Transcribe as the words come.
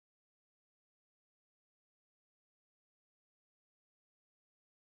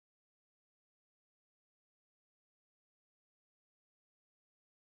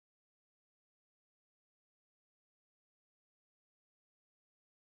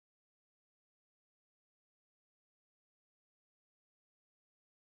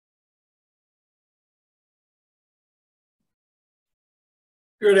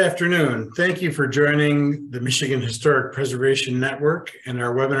Good afternoon. Thank you for joining the Michigan Historic Preservation Network and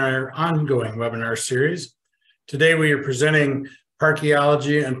our ongoing webinar series. Today we are presenting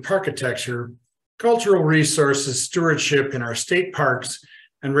Parkaeology and Parkitecture, Cultural Resources Stewardship in our state parks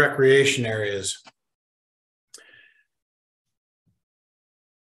and recreation areas.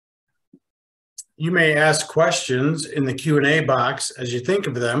 You may ask questions in the Q&A box as you think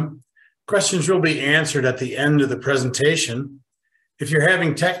of them. Questions will be answered at the end of the presentation. If you're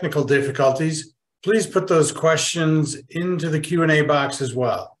having technical difficulties, please put those questions into the Q&A box as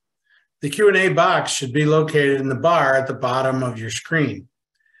well. The Q&A box should be located in the bar at the bottom of your screen.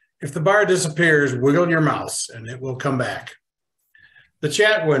 If the bar disappears, wiggle your mouse and it will come back. The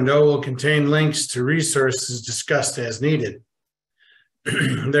chat window will contain links to resources discussed as needed.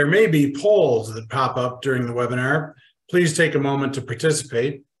 There may be polls that pop up during the webinar. Please take a moment to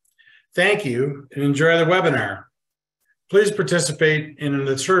participate. Thank you and enjoy the webinar. Please participate in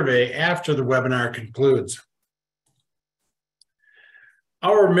the survey after the webinar concludes.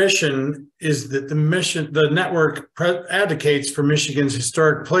 Our mission is that the network advocates for Michigan's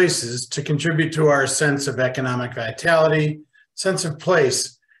historic places to contribute to our sense of economic vitality, sense of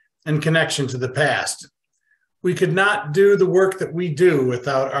place, and connection to the past. We could not do the work that we do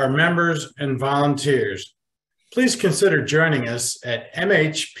without our members and volunteers. Please consider joining us at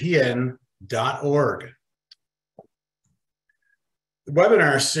mhpn.org. The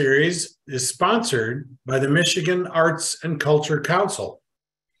webinar series is sponsored by the Michigan Arts and Culture Council.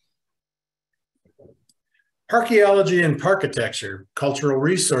 Parkaeology and Parkitecture, Cultural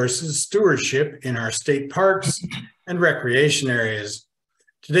Resources Stewardship in our state parks and recreation areas.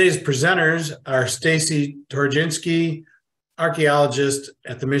 Today's presenters are Stacy Torczynski, archaeologist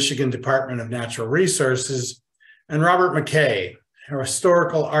at the Michigan Department of Natural Resources, and Robert McKay, a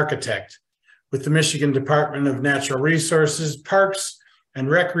historical architect with the Michigan Department of Natural Resources, Parks and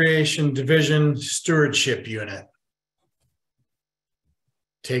Recreation Division Stewardship Unit.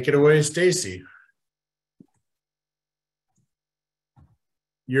 Take it away, Stacy.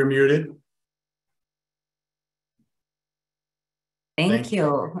 You're muted. Thank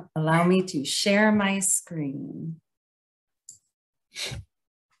you. Allow me to share my screen.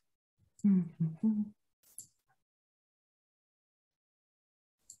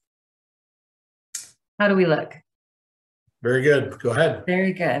 How do we look? Very good. Go ahead.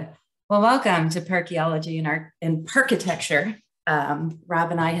 Very good. Well, welcome to Parkaeology and Parkitecture.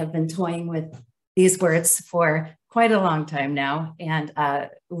 Rob and I have been toying with these words for quite a long time now, and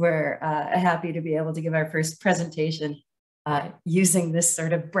we're happy to be able to give our first presentation using this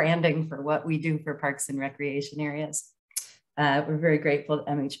sort of branding for what we do for parks and recreation areas. We're very grateful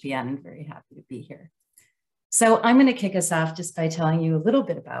to MHPN and very happy to be here. So I'm going to kick us off just by telling you a little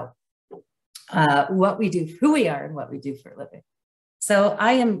bit about what we do, who we are, and what we do for a living. So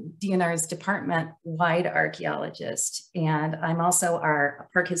I am DNR's department-wide archaeologist, and I'm also our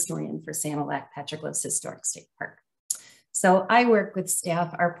park historian for Sanilac-Petroglyphs Historic State Park. So I work with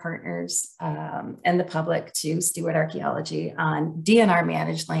staff, our partners, and the public to steward archaeology on DNR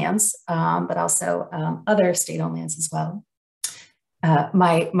managed lands, but also other state-owned lands as well.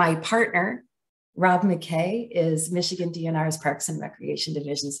 My partner, Rob McKay, is Michigan DNR's Parks and Recreation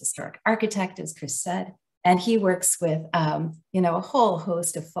Division's historic architect, as Chris said, and he works with a whole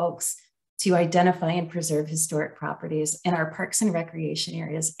host of folks to identify and preserve historic properties in our parks and recreation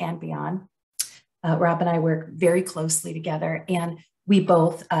areas and beyond. Rob and I work very closely together, and we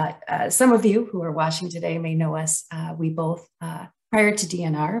both, some of you who are watching today may know us, we both, prior to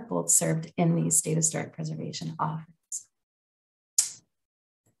DNR, both served in the State Historic Preservation Office.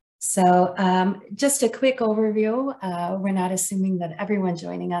 So just a quick overview. We're not assuming that everyone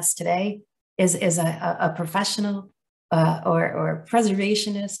joining us today is a professional or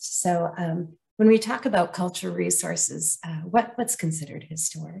preservationist. So when we talk about cultural resources, what's considered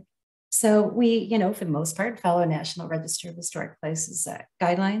historic? So we, for the most part, follow National Register of Historic Places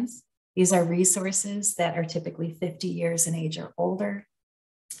guidelines. These are resources that are typically 50 years in age or older.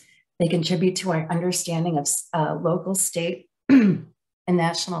 They contribute to our understanding of local, state, and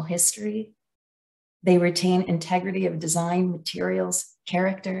national history. They retain integrity of design, materials,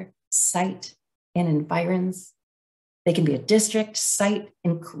 character, site, and environs. They can be a district, site,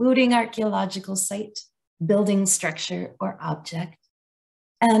 including archaeological site, building, structure, or object.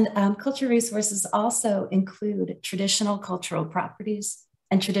 And cultural resources also include traditional cultural properties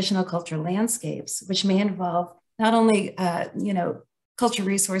and traditional cultural landscapes, which may involve not only, cultural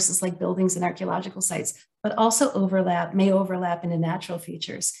resources like buildings and archaeological sites, but also may overlap into natural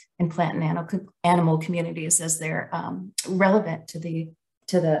features in plant and animal communities as they're relevant to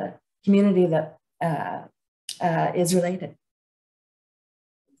the community that is related.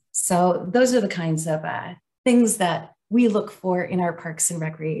 So those are the kinds of things that we look for in our parks and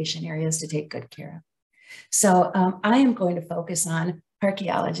recreation areas to take good care of. So I am going to focus on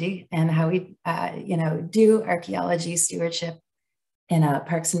parkaeology and how we, do archaeology stewardship in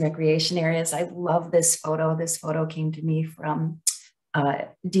parks and recreation areas. I love this photo. This photo came to me from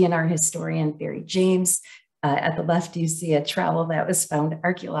DNR historian Barry James. At the left, you see a trowel that was found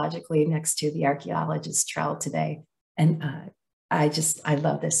archaeologically next to the archaeologist's trowel today. And I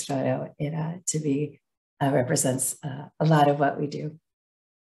love this photo. It to me represents a lot of what we do.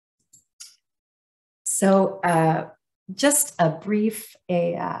 So just a brief,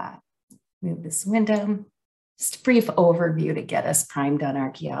 move this window, just a brief overview to get us primed on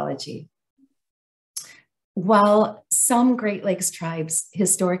archaeology. While some Great Lakes tribes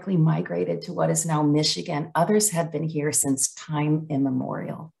historically migrated to what is now Michigan, others have been here since time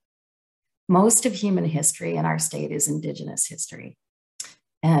immemorial. Most of human history in our state is indigenous history,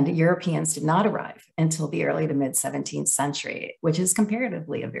 and Europeans did not arrive until the early to mid 17th century, which is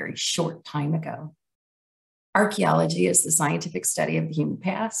comparatively a very short time ago. Archaeology is the scientific study of the human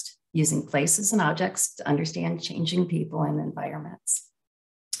past, using places and objects to understand changing people and environments.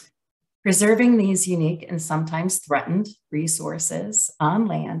 Preserving these unique and sometimes threatened resources on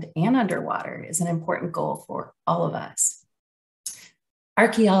land and underwater is an important goal for all of us.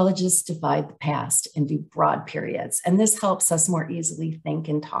 Archaeologists divide the past into broad periods, and this helps us more easily think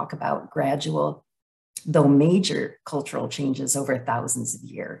and talk about gradual, though major, cultural changes over thousands of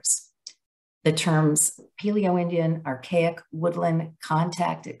years. The terms Paleo-Indian, archaic, woodland,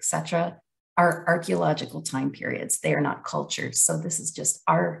 contact, etc., are archaeological time periods. They are not cultures. So this is just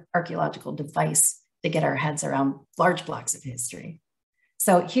our archaeological device to get our heads around large blocks of history.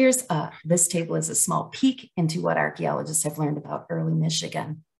 So here's, this table is a small peek into what archaeologists have learned about early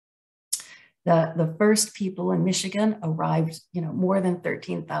Michigan. The first people in Michigan arrived, more than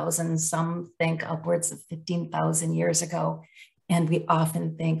 13,000, some think upwards of 15,000 years ago. And we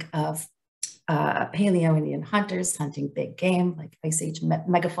often think of Paleo-Indian hunters hunting big game like Ice Age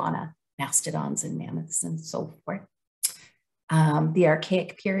megafauna, mastodons and mammoths and so forth. The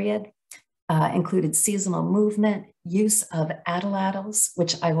Archaic period included seasonal movement, use of atlatls,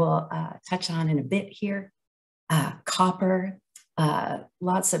 which I will touch on in a bit here, copper,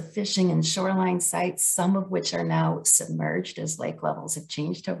 lots of fishing and shoreline sites, some of which are now submerged as lake levels have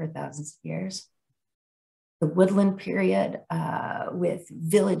changed over thousands of years. The woodland period with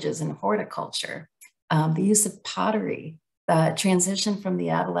villages and horticulture, the use of pottery, the transition from the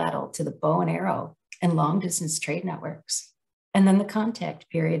atlatl to the bow and arrow and long distance trade networks. And then the contact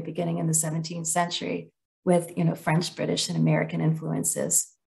period beginning in the 17th century with French, British, and American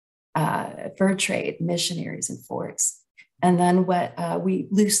influences, fur trade, missionaries, and forts. And then what we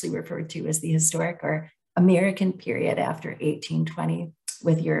loosely refer to as the historic or American period after 1820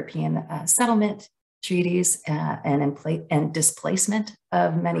 with European settlement, treaties, and displacement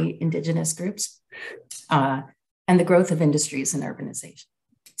of many indigenous groups, and the growth of industries and urbanization.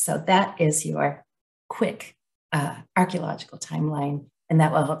 So that is your quick archaeological timeline, and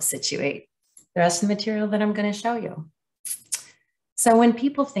that will help situate the rest of the material that I'm going to show you. So when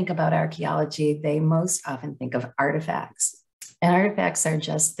people think about archaeology, they most often think of artifacts. And artifacts are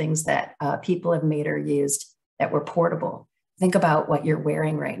just things that people have made or used that were portable. Think about what you're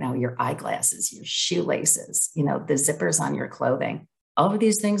wearing right now, your eyeglasses, your shoelaces, the zippers on your clothing. All of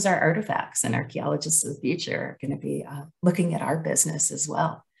these things are artifacts, and archaeologists of the future are going to be looking at our business as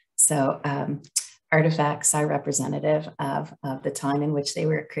well. So artifacts are representative of the time in which they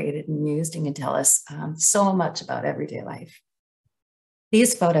were created and used and can tell us so much about everyday life.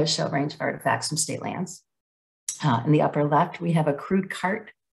 These photos show a range of artifacts from state lands. In the upper left, we have a crude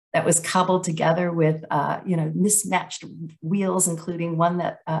cart that was cobbled together with mismatched wheels, including one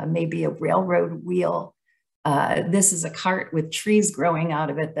that may be a railroad wheel. This is a cart with trees growing out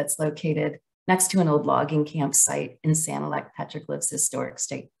of it that's located next to an old logging campsite in Sanilac Petroglyphs Historic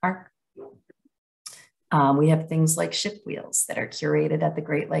State Park. We have things like ship wheels that are curated at the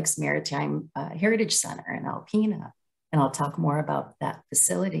Great Lakes Maritime Heritage Center in Alpena. And I'll talk more about that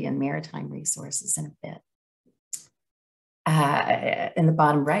facility and maritime resources in a bit. In the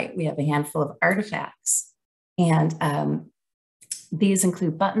bottom right, we have a handful of artifacts. And these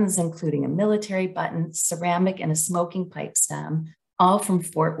include buttons, including a military button, ceramic, and a smoking pipe stem, all from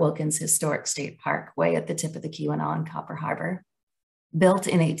Fort Wilkins Historic State Park, way at the tip of the Keweenaw in Copper Harbor. Built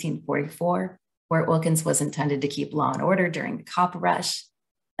in 1844, Fort Wilkins was intended to keep law and order during the copper rush.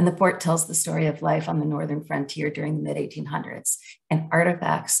 And the fort tells the story of life on the northern frontier during the mid-1800s. And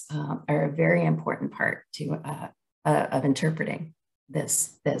artifacts are a very important part of interpreting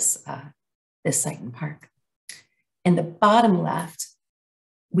this site and park. In the bottom left,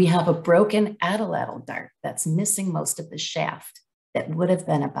 We have a broken atlatl dart that's missing most of the shaft that would have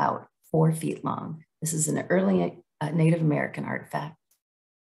been about 4 feet long. This is an early Native American artifact.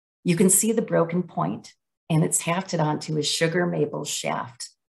 You can see the broken point, and it's hafted onto a sugar maple shaft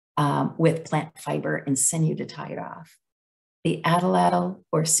with plant fiber and sinew to tie it off. The atlatl,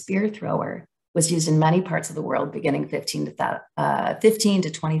 or spear thrower, was used in many parts of the world beginning 15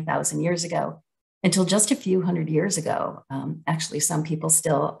 to 20,000 years ago, until just a few hundred years ago. Actually, some people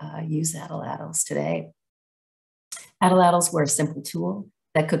still use atlatls today. Atlatls were a simple tool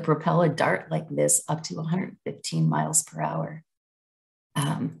that could propel a dart like this up to 115 miles per hour.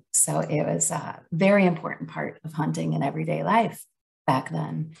 So it was a very important part of hunting and everyday life back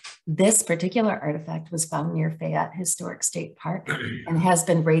then. This particular artifact was found near Fayette Historic State Park and has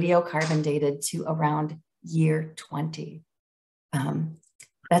been radiocarbon dated to around year 20.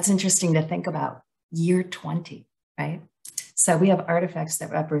 That's interesting to think about, year 20, right? So we have artifacts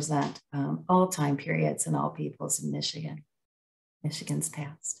that represent all time periods and all peoples in Michigan, Michigan's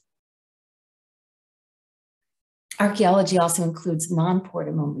past. Archaeology also includes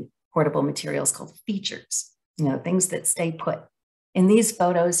non-portable materials called features, things that stay put. In these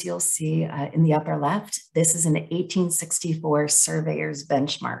photos, you'll see in the upper left, this is an 1864 surveyor's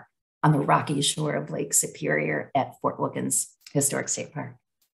benchmark on the rocky shore of Lake Superior at Fort Wilkins Historic State Park.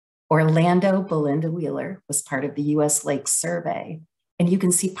 Orlando Belinda Wheeler was part of the U.S. Lake Survey, and you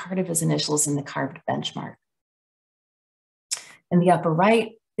can see part of his initials in the carved benchmark. In the upper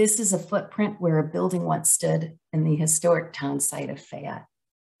right, this is a footprint where a building once stood in the historic town site of Fayette.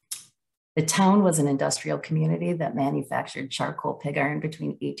 The town was an industrial community that manufactured charcoal pig iron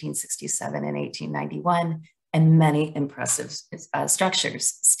between 1867 and 1891, and many impressive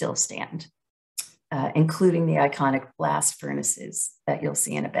structures still stand, including the iconic blast furnaces that you'll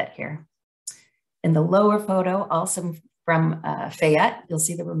see in a bit here. In the lower photo, also from Fayette, you'll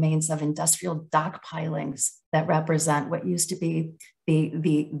see the remains of industrial dock pilings that represent what used to be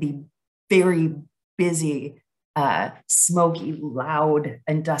the very busy, smoky, loud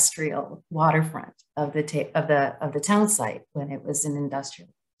industrial waterfront of the town site when it was an industrial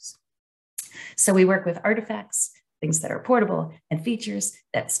use. So we work with artifacts, things that are portable, and features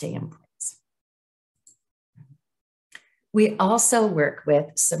that stay in place. We also work with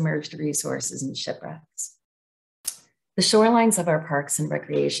submerged resources and shipwrecks. The shorelines of our parks and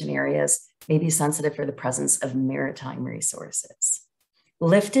recreation areas may be sensitive for the presence of maritime resources.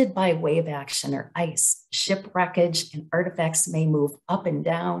 Lifted by wave action or ice, shipwreckage and artifacts may move up and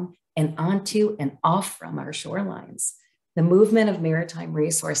down and onto and off from our shorelines. The movement of maritime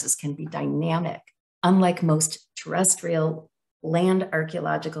resources can be dynamic, unlike most terrestrial land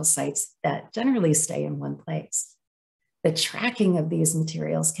archaeological sites that generally stay in one place. The tracking of these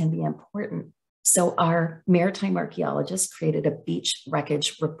materials can be important. So our maritime archaeologists created a beach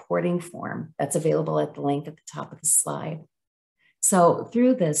wreckage reporting form that's available at the link at the top of the slide. So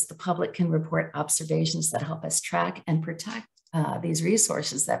through this, the public can report observations that help us track and protect these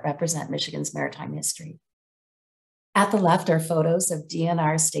resources that represent Michigan's maritime history. At the left are photos of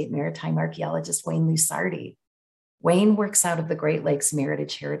DNR State Maritime Archaeologist Wayne Lusardi. Wayne works out of the Great Lakes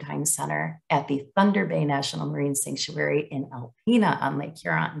Meritage Maritime Center at the Thunder Bay National Marine Sanctuary in Alpena on Lake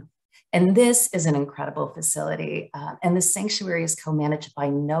Huron. And this is an incredible facility. And the sanctuary is co-managed by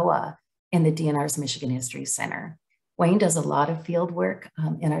NOAA and the DNR's Michigan History Center. Wayne does a lot of field work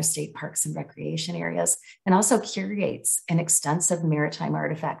in our state parks and recreation areas, and also curates an extensive maritime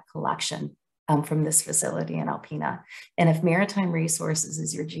artifact collection from this facility in Alpena. And if maritime resources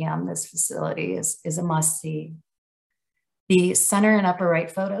is your jam, this facility is a must-see. The center and upper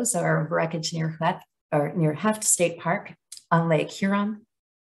right photos are of wreckage near Heft State Park on Lake Huron.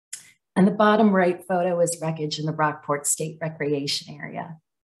 And the bottom right photo is wreckage in the Rockport State Recreation Area,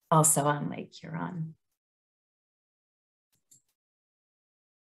 also on Lake Huron.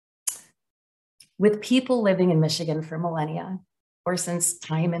 With people living in Michigan for millennia, or since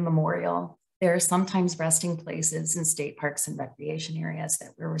time immemorial, there are sometimes resting places in state parks and recreation areas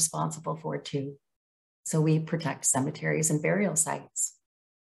that we're responsible for too. So we protect cemeteries and burial sites.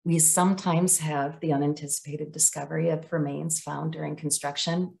 We sometimes have the unanticipated discovery of remains found during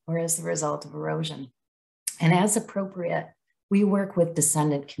construction or as the result of erosion. And as appropriate, we work with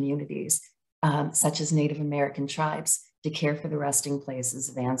descendant communities, such as Native American tribes, to care for the resting places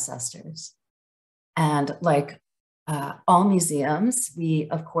of ancestors. And like all museums, we,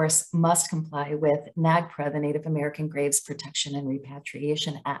 of course, must comply with NAGPRA, the Native American Graves Protection and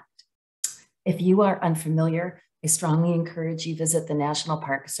Repatriation Act. If you are unfamiliar, I strongly encourage you visit the National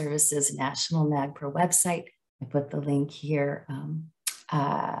Park Service's National NAGPRA website. I put the link here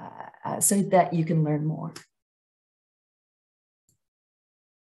so that you can learn more.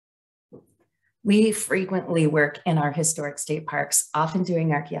 We frequently work in our historic state parks, often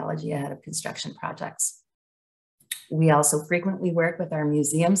doing archaeology ahead of construction projects. We also frequently work with our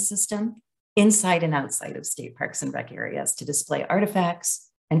museum system inside and outside of state parks and rec areas to display artifacts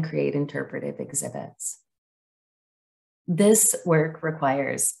and create interpretive exhibits. This work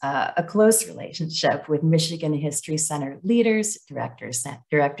requires a close relationship with Michigan History Center leaders, Director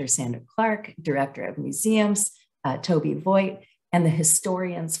Sandra Clark, Director of Museums, Toby Voigt, and the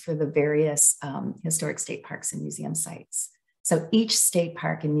historians for the various historic state parks and museum sites. So each state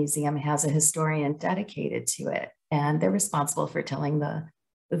park and museum has a historian dedicated to it, and they're responsible for telling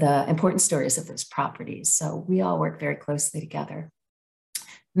the important stories of those properties. So we all work very closely together.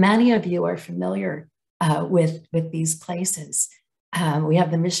 Many of you are familiar with these places. We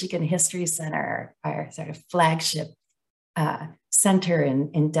have the Michigan History Center, our sort of flagship center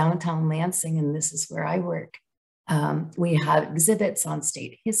in downtown Lansing, and this is where I work. We have exhibits on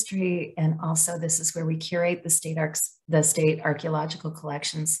state history, and also this is where we curate the state archaeological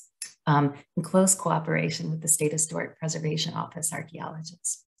collections in close cooperation with the State Historic Preservation Office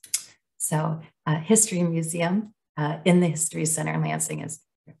archaeologists. So History Museum in the History Center in Lansing is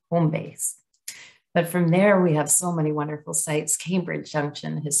home base. But from there, we have so many wonderful sites: Cambridge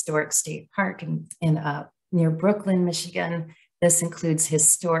Junction Historic State Park near Brooklyn, Michigan. This includes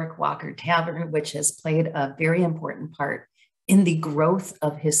historic Walker Tavern, which has played a very important part in the growth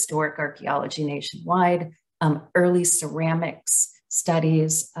of historic archaeology nationwide. Early ceramics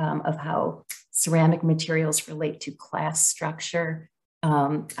studies of how ceramic materials relate to class structure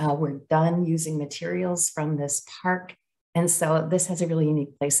were done using materials from this park. And so this has a really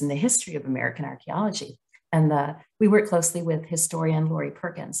unique place in the history of American archaeology. And we work closely with historian Lori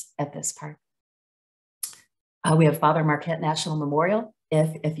Perkins at this park. We have Father Marquette National Memorial.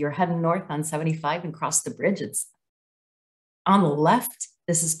 If you're heading north on 75 and cross the bridge, it's on the left.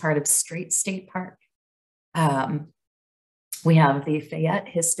 This is part of Strait State Park. We have the Fayette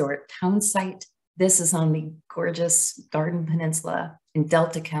Historic Town Site. This is on the gorgeous Garden Peninsula in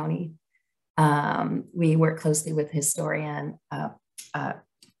Delta County. We work closely with historian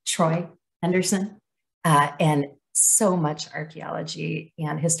Troy Henderson, and so much archaeology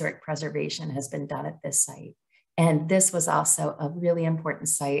and historic preservation has been done at this site. And this was also a really important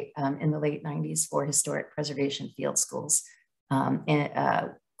site in the late 90s for historic preservation field schools,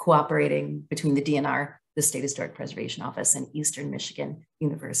 cooperating between the DNR, the State Historic Preservation Office, and Eastern Michigan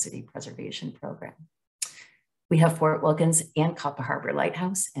University Preservation Program. We have Fort Wilkins and Copper Harbor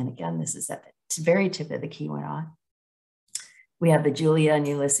Lighthouse. And again, this is at the very tip of the Keweenaw. We have the Julia and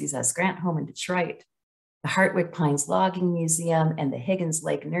Ulysses S. Grant Home in Detroit, the Hartwick Pines Logging Museum, and the Higgins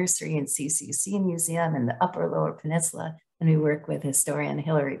Lake Nursery and CCC Museum in the Upper Lower Peninsula. And we work with historian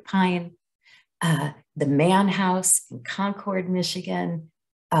Hillary Pine. The Mann House in Concord, Michigan,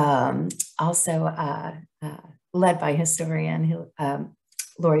 also led by historian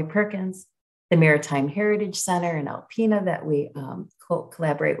Lori Perkins. The Maritime Heritage Center in Alpena that we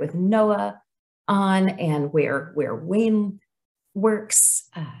collaborate with NOAA on, and where Wayne works.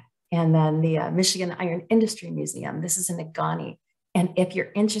 And then the Michigan Iron Industry Museum. This is in Agani. And if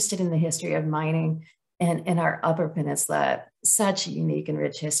you're interested in the history of mining in our Upper Peninsula, such a unique and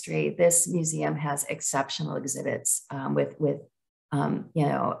rich history, this museum has exceptional exhibits with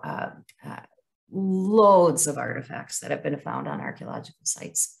loads of artifacts that have been found on archaeological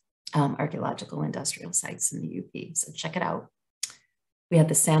sites, archaeological industrial sites in the UP. So check it out. We have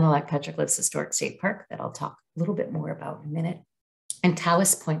the Sanilac Petroglyphs Historic State Park that I'll talk a little bit more about in a minute, and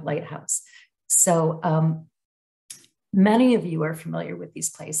Taos Point Lighthouse. So many of you are familiar with these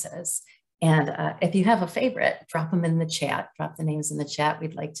places. And if you have a favorite, drop them in the chat, drop the names in the chat.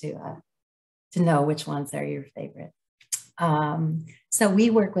 We'd like to know which ones are your favorite. So we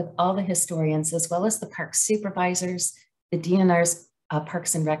work with all the historians as well as the park supervisors, the DNR's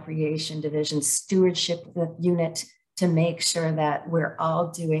Parks and Recreation Division Stewardship Unit, to make sure that we're all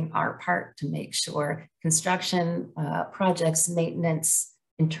doing our part to make sure construction projects, maintenance,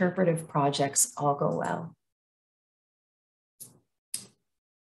 interpretive projects all go well.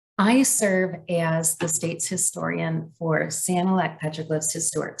 I serve as the state's historian for Sanilac Petroglyphs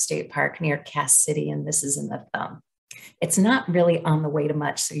Historic State Park near Cass City, and this is in the thumb. It's not really on the way to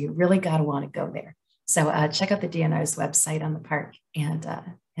much, so you really got to want to go there. So check out the DNR's website on the park and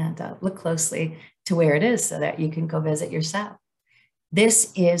look closely to where it is so that you can go visit yourself.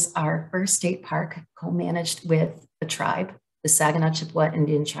 This is our first state park co-managed with the tribe, the Saginaw Chippewa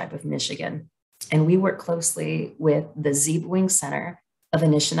Indian Tribe of Michigan. And we work closely with the Zeebwing Center of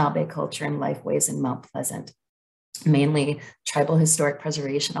Anishinaabe Culture and Lifeways in Mount Pleasant, mainly Tribal Historic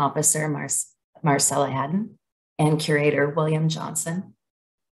Preservation Officer Marcella Haddon and Curator William Johnson.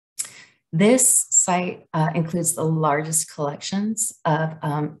 This site includes the largest collections of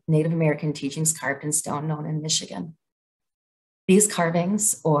Native American teachings carved in stone known in Michigan. These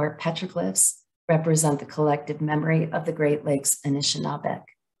carvings, or petroglyphs, represent the collective memory of the Great Lakes Anishinaabeg,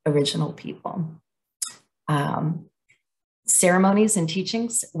 original people. Ceremonies and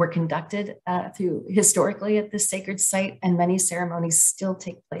teachings were conducted historically at this sacred site, and many ceremonies still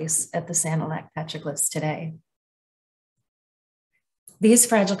take place at the Sanilac petroglyphs today. These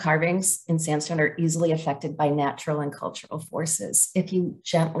fragile carvings in sandstone are easily affected by natural and cultural forces. If you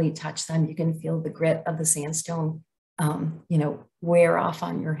gently touch them, you can feel the grit of the sandstone, wear off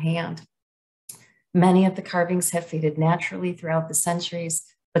on your hand. Many of the carvings have faded naturally throughout the centuries,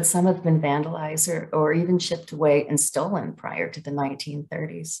 but some have been vandalized or even chipped away and stolen prior to the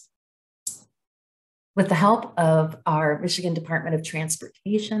 1930s. With the help of our Michigan Department of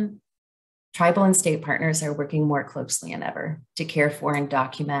Transportation, tribal and state partners are working more closely than ever to care for and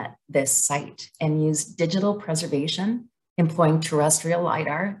document this site and use digital preservation, employing terrestrial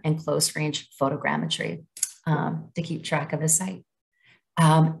LiDAR and close-range photogrammetry to keep track of the site.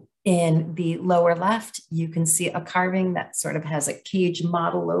 In the lower left, you can see a carving that sort of has a cage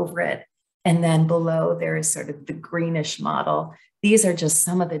model over it. And then below there is sort of the greenish model. These are just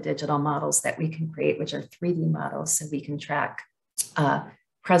some of the digital models that we can create, which are 3D models, so we can track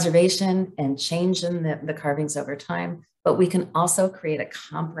preservation and change in the carvings over time. But we can also create a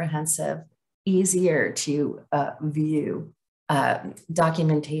comprehensive, easier to view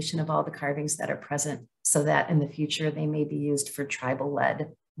documentation of all the carvings that are present, so that in the future they may be used for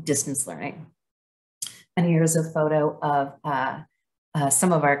tribal-led distance learning. And here's a photo of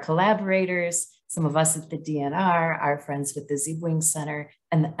some of our collaborators, some of us at the DNR, our friends with the Zibwing Center,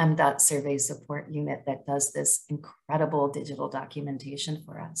 and the MDOT Survey Support Unit that does this incredible digital documentation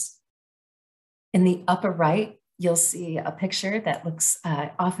for us. In the upper right, you'll see a picture that looks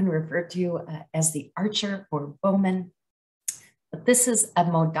often referred to as the archer or bowman. But this is a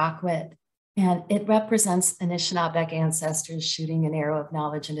Modakwit, and it represents Anishinaabeg ancestors shooting an arrow of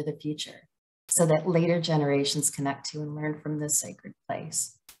knowledge into the future so that later generations connect to and learn from this sacred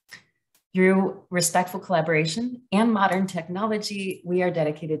place. Through respectful collaboration and modern technology, we are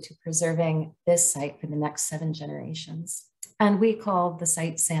dedicated to preserving this site for the next 7 generations. And we call the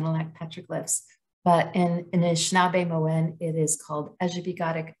site Sanilac petroglyphs, but in Anishinaabe-Moen, it is called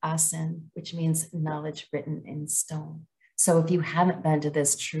Ejibigadik Asin, which means knowledge written in stone. So if you haven't been to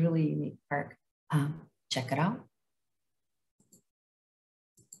this truly unique park, check it out.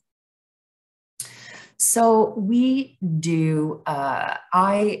 So we do,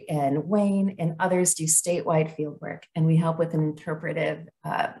 I and Wayne and others do statewide fieldwork, and we help with interpretive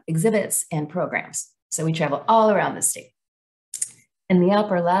exhibits and programs. So we travel all around the state. In the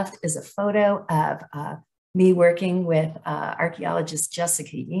upper left is a photo of me working with archaeologist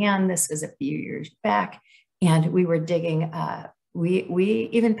Jessica Yan. This was a few years back. And we were digging, we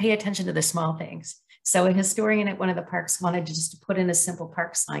even pay attention to the small things. So a historian at one of the parks wanted to just put in a simple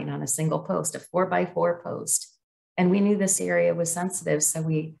park sign on a single post, a 4x4 post. And we knew this area was sensitive. So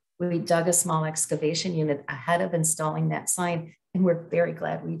we dug a small excavation unit ahead of installing that sign. And we're very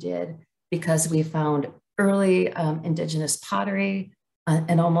glad we did, because we found early indigenous pottery,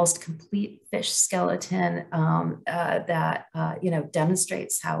 an almost complete fish skeleton that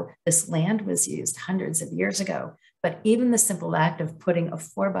demonstrates how this land was used hundreds of years ago. But even the simple act of putting a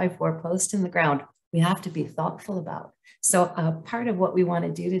 4x4 post in the ground, we have to be thoughtful about. So part of what we want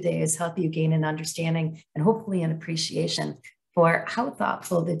to do today is help you gain an understanding and hopefully an appreciation for how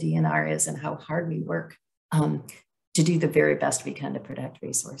thoughtful the DNR is and how hard we work to do the very best we can to protect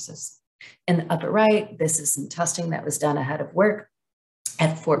resources. In the upper right, this is some testing that was done ahead of work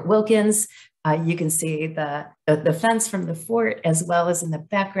at Fort Wilkins. You can see the fence from the fort, as well as in the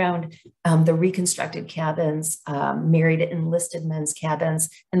background, the reconstructed cabins, married enlisted men's cabins,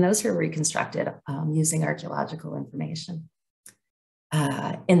 and those were reconstructed using archaeological information.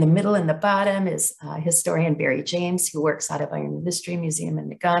 In the middle and the bottom is historian Barry James, who works out of Iron Industry Museum in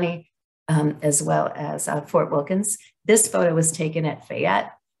Negaunee, as well as Fort Wilkins. This photo was taken at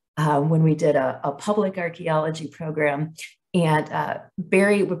Fayette when we did a public archaeology program. And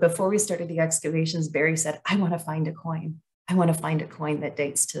Barry, before we started the excavations, Barry said, I want to find a coin. I want to find a coin that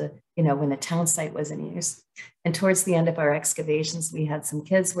dates to, when the town site was in use. And towards the end of our excavations, we had some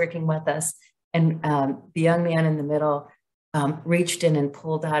kids working with us. And the young man in the middle reached in and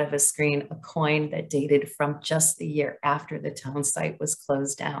pulled out of a screen a coin that dated from just the year after the town site was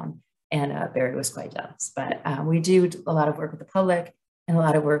closed down. And Barry was quite jealous. But we do a lot of work with the public and a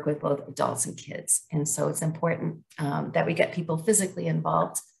lot of work with both adults and kids. And so it's important that we get people physically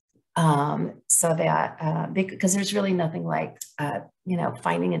involved So that, because there's really nothing like,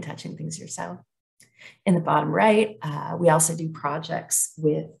 finding and touching things yourself. In the bottom right, we also do projects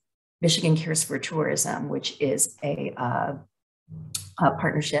with Michigan Cares for Tourism, which is a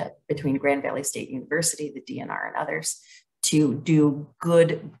partnership between Grand Valley State University, the DNR, and others to do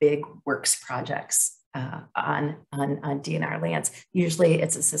good big works projects on DNR lands. Usually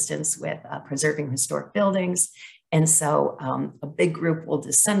it's assistance with preserving historic buildings. And so a big group will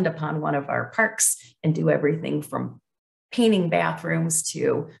descend upon one of our parks and do everything from painting bathrooms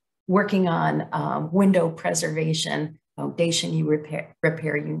to working on window preservation, foundation you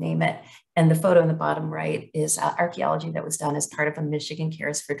repair, you name it. And the photo in the bottom right is archaeology that was done as part of a Michigan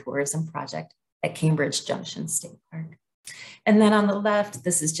Cares for Tourism project at Cambridge Junction State Park. And then on the left,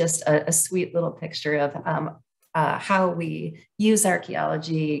 this is just a sweet little picture of how we use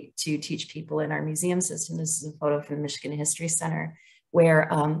archaeology to teach people in our museum system. This is a photo from the Michigan History Center, where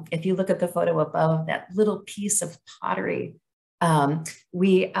if you look at the photo above, that little piece of pottery,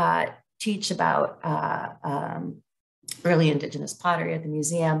 we teach about early indigenous pottery at the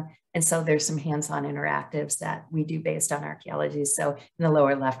museum. And so there's some hands-on interactives that we do based on archaeology. So in the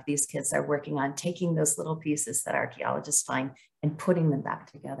lower left, these kids are working on taking those little pieces that archaeologists find and putting them back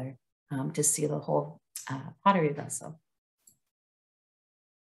together to see the whole pottery vessel.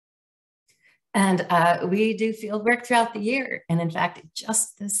 And we do field work throughout the year. And in fact,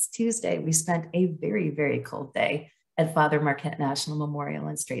 just this Tuesday, we spent a very, very cold day at Father Marquette National Memorial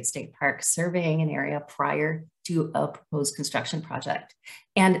and Strait State Park, surveying an area prior to a proposed construction project.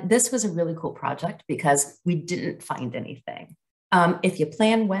 And this was a really cool project because we didn't find anything. If you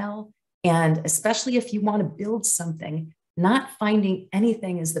plan well, and especially if you want to build something, not finding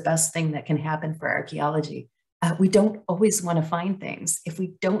anything is the best thing that can happen for archaeology. We don't always want to find things. If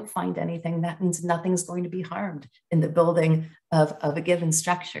we don't find anything, that means nothing's going to be harmed in the building of a given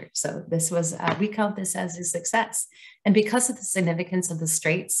structure. So this was, we count this as a success. And because of the significance of the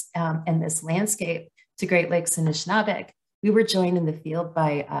straits and this landscape to Great Lakes and Anishinaabe, we were joined in the field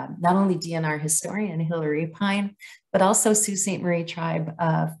by not only DNR historian Hillary Pine, but also Sault Ste. Marie tribe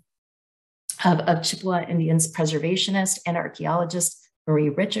of Chippewa Indians preservationist and archaeologist Marie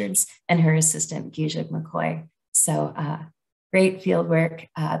Richards and her assistant Gijig McCoy. So great field work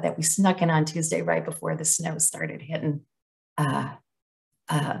that we snuck in on Tuesday right before the snow started hitting. And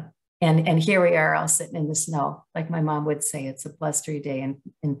here we are all sitting in the snow. Like my mom would say, it's a blustery day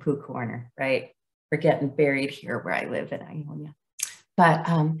in Pooh Corner, right? We're getting buried here where I live in Ionia. But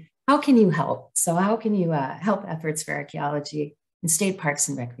how can you help? So how can you help efforts for archaeology in state parks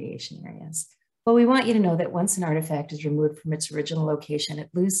and recreation areas? Well, we want you to know that once an artifact is removed from its original location,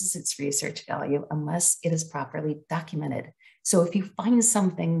 it loses its research value unless it is properly documented. So if you find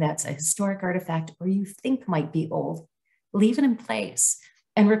something that's a historic artifact or you think might be old, leave it in place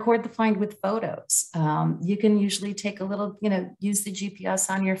and record the find with photos. You can usually take a little, use the GPS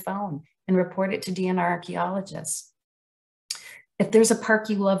on your phone and report it to DNR archaeologists. If there's a park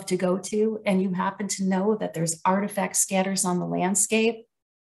you love to go to and you happen to know that there's artifact scatters on the landscape,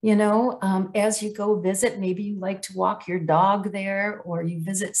 as you go visit, maybe you like to walk your dog there or you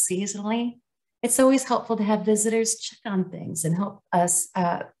visit seasonally. It's always helpful to have visitors check on things and help us,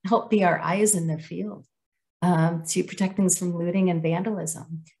 help be our eyes in the field to protect things from looting and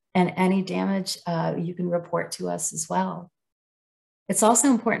vandalism. And any damage you can report to us as well. It's also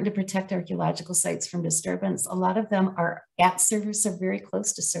important to protect archaeological sites from disturbance. A lot of them are at surface or very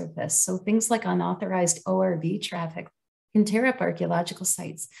close to surface. So things like unauthorized ORV traffic can tear up archaeological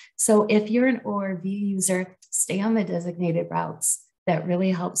sites. So if you're an ORV user, stay on the designated routes. That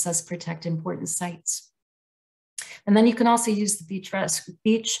really helps us protect important sites. And then you can also use the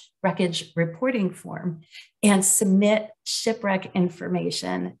beach wreckage reporting form and submit shipwreck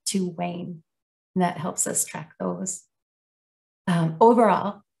information to Wayne. And that helps us track those.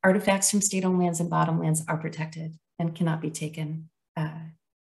 Overall, artifacts from state-owned lands and bottomlands are protected and cannot be taken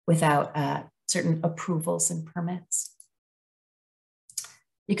without certain approvals and permits.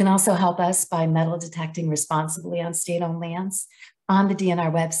 You can also help us by metal detecting responsibly on state-owned lands. On the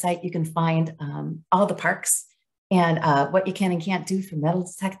DNR website, you can find all the parks and what you can and can't do for metal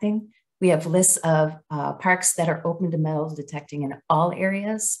detecting. We have lists of parks that are open to metal detecting in all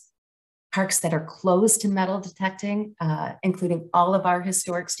areas, parks that are closed to metal detecting, including all of our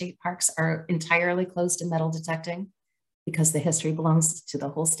historic state parks are entirely closed to metal detecting because the history belongs to the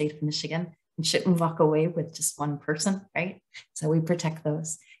whole state of Michigan. And shouldn't walk away with just one person, right? So we protect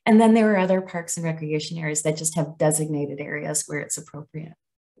those. And then there are other parks and recreation areas that just have designated areas where it's appropriate.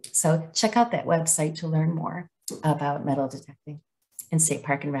 So check out that website to learn more about metal detecting in state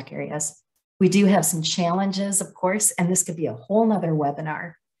park and rec areas. We do have some challenges, of course, and this could be a whole nother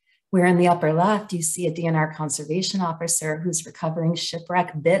webinar. where in the upper left, you see a DNR conservation officer who's recovering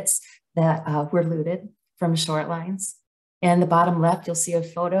shipwreck bits that were looted from shorelines. And the bottom left, you'll see a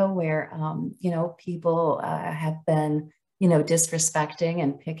photo where, people have been, disrespecting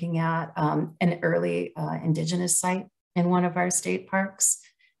and picking at an early indigenous site in one of our state parks.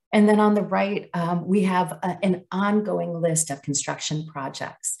 And then on the right, we have an ongoing list of construction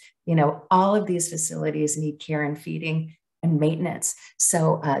projects. All of these facilities need care and feeding and maintenance.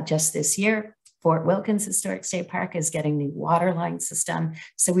 So just this year, Fort Wilkins Historic State Park is getting new water line system.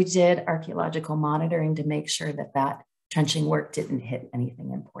 So we did archaeological monitoring to make sure that trenching work didn't hit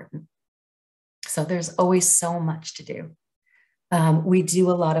anything important. So there's always so much to do. We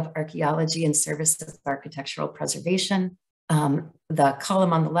do a lot of archaeology in service of architectural preservation. The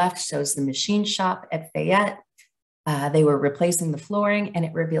column on the left shows the machine shop at Fayette. They were replacing the flooring, and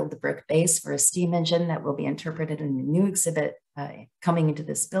it revealed the brick base for a steam engine that will be interpreted in a new exhibit coming into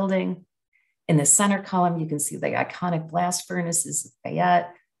this building. In the center column, you can see the iconic blast furnaces of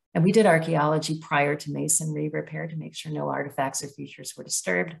Fayette. And we did archaeology prior to masonry repair to make sure no artifacts or features were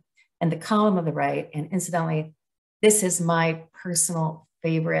disturbed. And the column of the right, and incidentally, this is my personal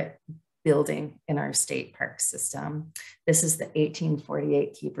favorite building in our state park system. This is the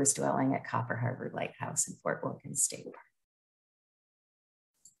 1848 Keeper's Dwelling at Copper Harbor Lighthouse in Fort Wilkins State Park.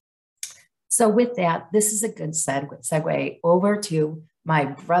 So with that, this is a good segue over to my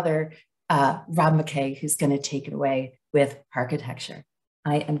brother, Rob McKay, who's going to take it away with Parkitecture.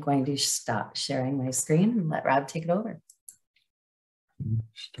 I am going to stop sharing my screen and let Rob take it over.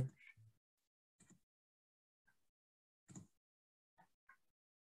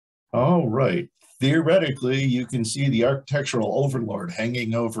 All right. Theoretically, you can see the architectural overlord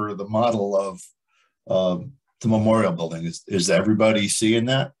hanging over the model of the memorial building. Is everybody seeing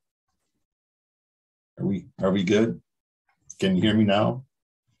that? Are we good? Can you hear me now?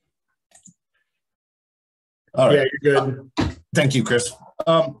 All right. Yeah, you're good. Thank you, Chris.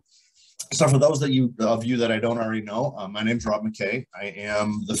 So for those of you that I don't already know, my name is Rob McKay. I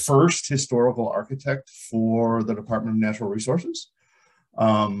am the first historical architect for the Department of Natural Resources.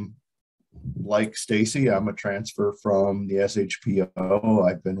 Like Stacy, I'm a transfer from the SHPO.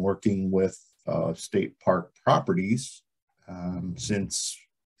 I've been working with state park properties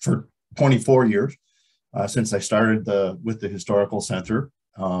for 24 years, since I started with the Historical Center.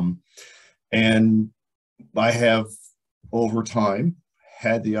 And I have, over time,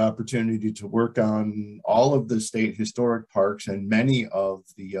 had the opportunity to work on all of the state historic parks and many of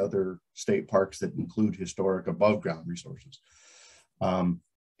the other state parks that include historic above ground resources.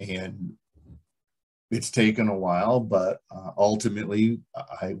 And it's taken a while, but ultimately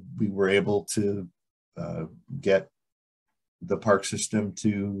we were able to get the park system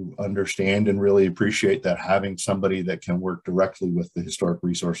to understand and really appreciate that having somebody that can work directly with the historic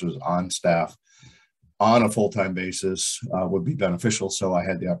resources on staff on a full-time basis would be beneficial. So I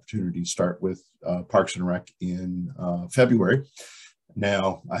had the opportunity to start with Parks and Rec in February.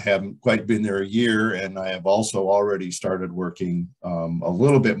 Now, I haven't quite been there a year, and I have also already started working a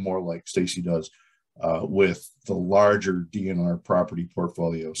little bit more like Stacy does with the larger DNR property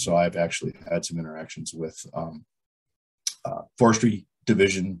portfolio. So I've actually had some interactions with Forestry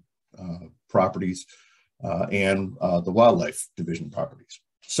Division properties and the Wildlife Division properties.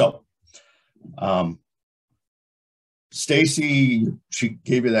 So Stacy, she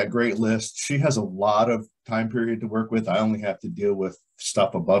gave you that great list. She has a lot of time period to work with. I only have to deal with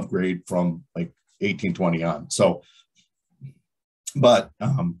stuff above grade from like 1820 on. So, but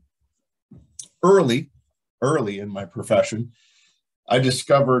early in my profession, I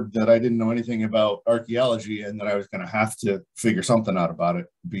discovered that I didn't know anything about archaeology and that I was going to have to figure something out about it,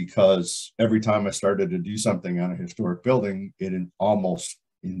 because every time I started to do something on a historic building, it almost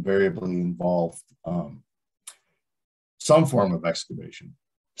invariably involved some form of excavation.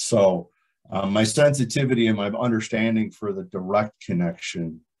 So my sensitivity and my understanding for the direct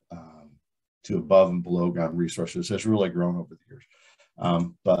connection to above and below ground resources has really grown over the years.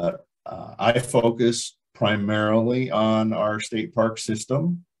 But I focus primarily on our state park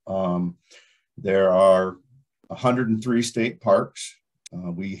system. There are 103 state parks.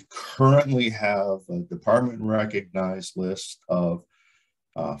 We currently have a department recognized list of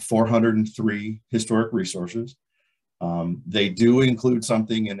 403 historic resources. They do include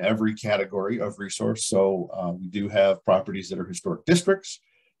something in every category of resource. So we do have properties that are historic districts.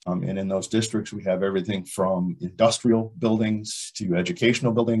 And in those districts, we have everything from industrial buildings to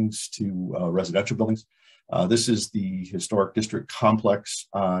educational buildings to residential buildings. This is the historic district complex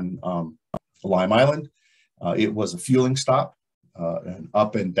on Lime Island. It was a fueling stop, an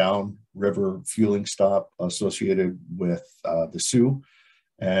up and down river fueling stop associated with the Sioux.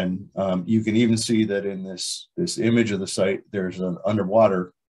 And you can even see that in this image of the site, there's an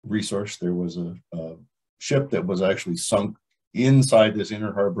underwater resource. There was a ship that was actually sunk inside this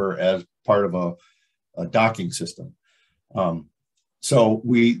inner harbor as part of a docking system. So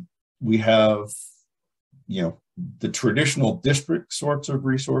we have, the traditional district sorts of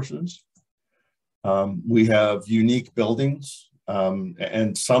resources. We have unique buildings,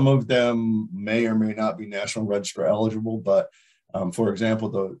 and some of them may or may not be National Register eligible, but for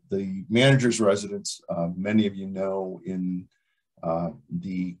example, the manager's residence, many of you know in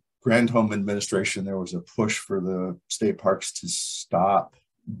the Grand Home Administration, there was a push for the state parks to stop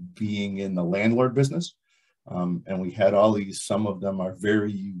being in the landlord business. And we had all these, some of them are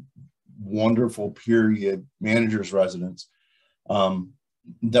very wonderful period manager's residence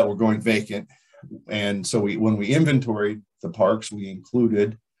that were going vacant. And so when we inventoried the parks, we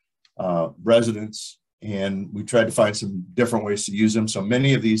included residents, and we tried to find some different ways to use them. So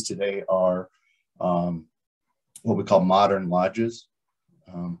many of these today are what we call modern lodges.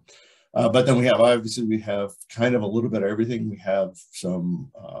 But then we have kind of a little bit of everything. We have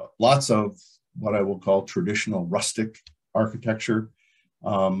some lots of what I will call traditional rustic architecture.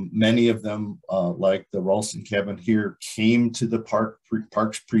 Many of them, like the Ralston cabin here, came to the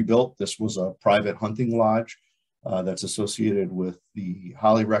parks pre-built. This was a private hunting lodge that's associated with the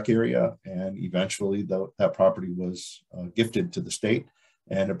Holly Rec area, and eventually that property was gifted to the state,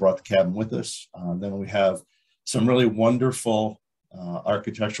 and it brought the cabin with us. Then we have some really wonderful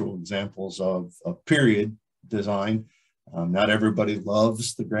architectural examples of period design. Not everybody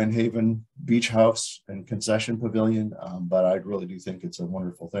loves the Grand Haven Beach House and Concession Pavilion, but I really do think it's a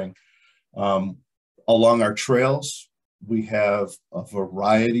wonderful thing. Along our trails, we have a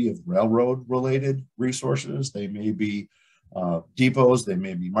variety of railroad-related resources. They may be depots, they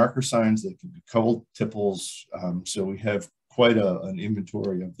may be marker signs, they can be coal tipples. So we have quite an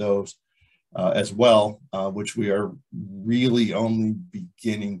inventory of those as well, which we are really only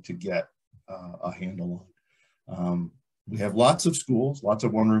beginning to get a handle on. We have lots of schools, lots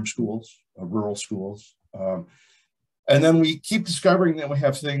of one-room schools, rural schools. And then we keep discovering that we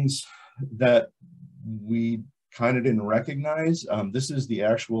have things that we kind of didn't recognize. This is the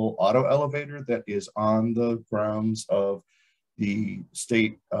actual auto elevator that is on the grounds of the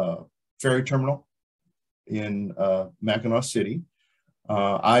state ferry terminal in Mackinac City.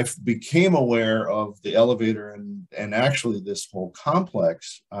 I became aware of the elevator and actually this whole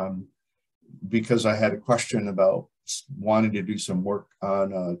complex because I had a question about wanting to do some work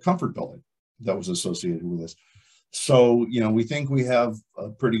on a comfort building that was associated with this. So, we think we have a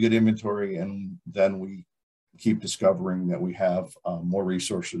pretty good inventory, and then we keep discovering that we have more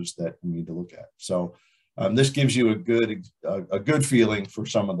resources that we need to look at. So this gives you a good feeling for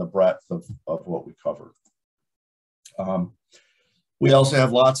some of the breadth of what we cover. We also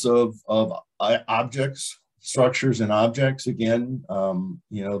have lots of objects, structures and objects. Again,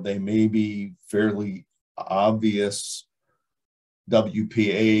 they may be fairly obvious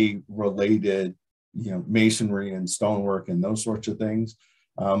WPA related, masonry and stonework and those sorts of things.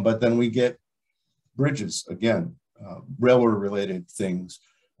 But then we get bridges, again, railroad related things.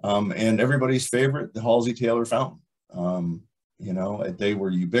 And everybody's favorite, the Halsey Taylor Fountain. They were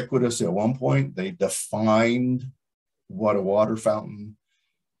ubiquitous at one point. They defined what a water fountain,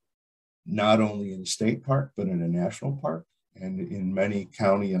 not only in a state park, but in a national park and in many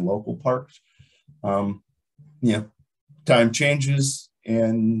county and local parks. Time changes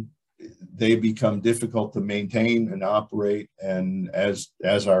and they become difficult to maintain and operate. And as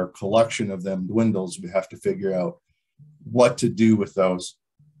our collection of them dwindles, we have to figure out what to do with those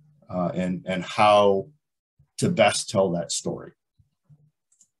and how to best tell that story.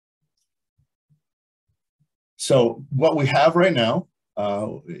 So what we have right now,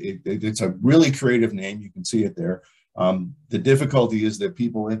 it's a really creative name. You can see it there. The difficulty is that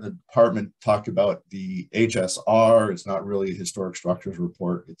people in the department talk about the HSR. It's not really a historic structures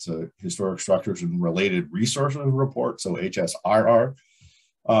report. It's a historic structures and related resources report, so HSRR.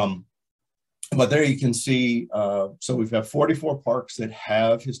 But there you can see, so we've got 44 parks that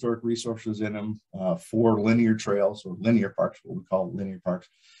have historic resources in them, 4 linear trails or linear parks, what we call linear parks.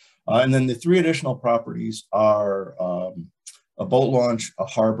 And then the 3 additional properties are a boat launch, a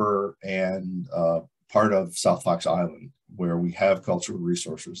harbor, and part of South Fox Island, where we have cultural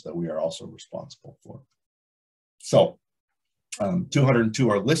resources that we are also responsible for. So 202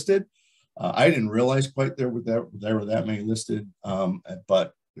 are listed. I didn't realize quite there were that many listed,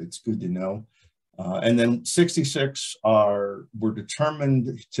 but it's good to know. And then 66 were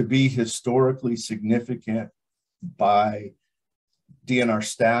determined to be historically significant by DNR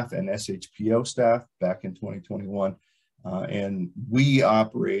staff and SHPO staff back in 2021. And we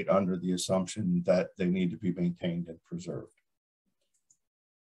operate under the assumption that they need to be maintained and preserved.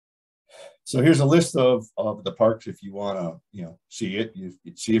 So here's a list of the parks if you want to, see it. You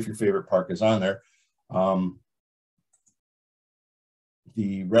see if your favorite park is on there.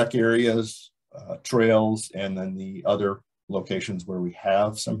 The rec areas, trails, and then the other locations where we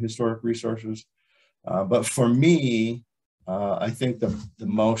have some historic resources. But for me, I think the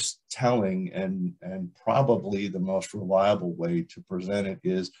most telling and probably the most reliable way to present it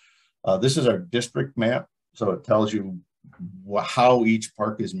is, this is our district map. So it tells you how each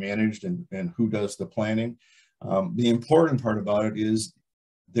park is managed and who does the planning. The important part about it is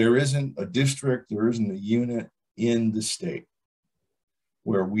there isn't a district, there isn't a unit in the state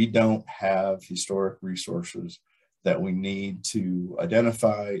where we don't have historic resources that we need to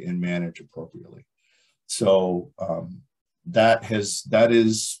identify and manage appropriately. So that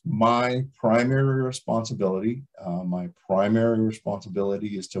is my primary responsibility. My primary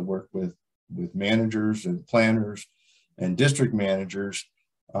responsibility is to work with managers and planners and district managers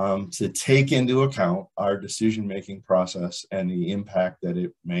to take into account our decision-making process and the impact that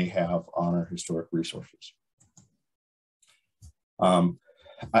it may have on our historic resources.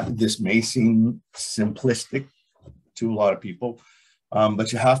 This may seem simplistic to a lot of people,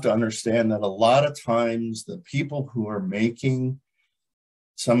 but you have to understand that a lot of times the people who are making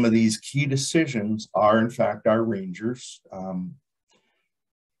some of these key decisions are in fact our rangers.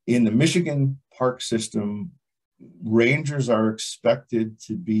 In the Michigan park system, rangers are expected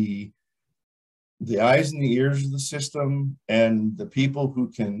to be the eyes and the ears of the system and the people who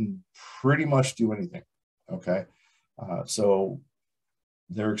can pretty much do anything, okay? So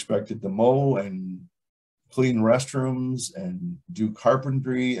they're expected to mow and clean restrooms and do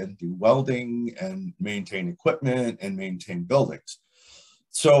carpentry and do welding and maintain equipment and maintain buildings.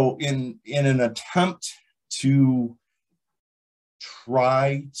 So in an attempt to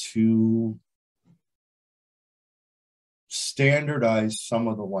try to standardize some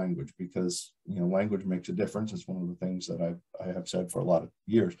of the language, because language makes a difference. It's one of the things that I have said for a lot of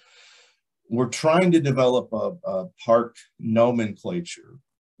years. We're trying to develop a park nomenclature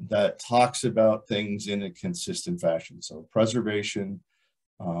that talks about things in a consistent fashion. So preservation,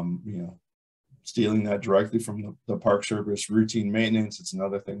 stealing that directly from the Park Service. Routine maintenance, it's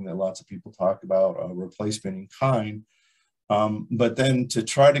another thing that lots of people talk about. Replacement in kind. But then to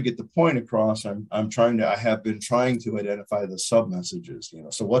try to get the point across, I have been trying to identify the sub messages.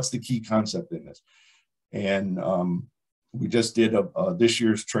 So what's the key concept in this? And we just did this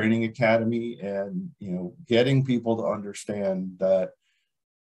year's training academy, and getting people to understand that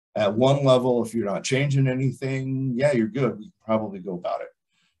at one level, if you're not changing anything, yeah, you're good. We can probably go about it.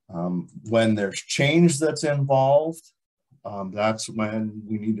 When there's change that's involved, that's when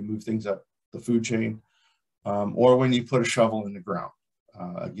we need to move things up the food chain, or when you put a shovel in the ground.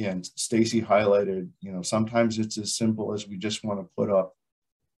 Again, Stacy highlighted, sometimes it's as simple as we just want to put up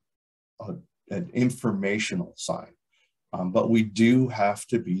an informational sign. But we do have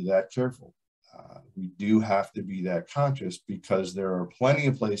to be that careful. We do have to be that conscious, because there are plenty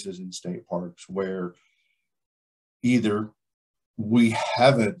of places in state parks where either we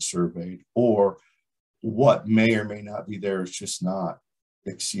haven't surveyed, or what may or may not be there is just not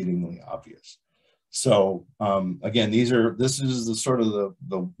exceedingly obvious. So again, this is the sort of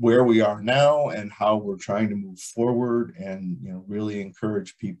the where we are now and how we're trying to move forward, and really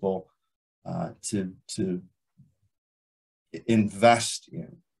encourage people to invest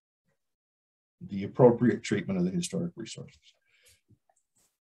in the appropriate treatment of the historic resources.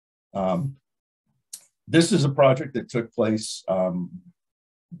 This is a project that took place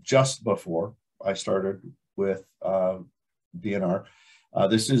just before I started with DNR.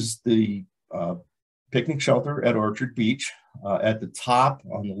 This is the picnic shelter at Orchard Beach. At the top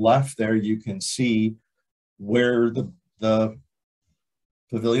on the left there, you can see where the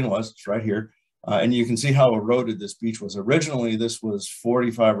pavilion was. It's right here. And you can see how eroded this beach was. Originally, this was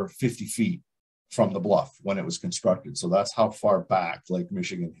 45 or 50 feet from the bluff when it was constructed. So that's how far back Lake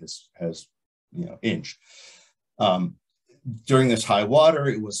Michigan has inched. During this high water,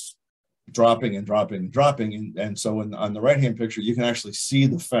 it was dropping and dropping and dropping. And so on the right-hand picture, you can actually see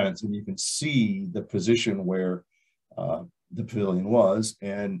the fence, and you can see the position where the pavilion was.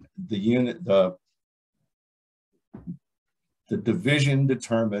 And the division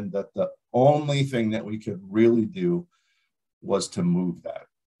determined that the only thing that we could really do was to move that.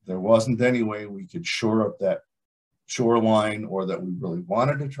 There wasn't any way we could shore up that shoreline, or that we really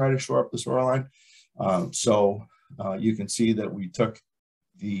wanted to try to shore up the shoreline. So you can see that we took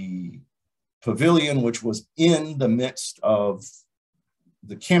the pavilion, which was in the midst of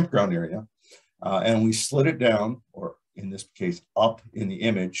the campground area, and we slid it down, or in this case up in the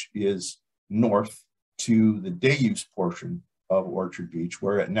image, is north to the day use portion of Orchard Beach,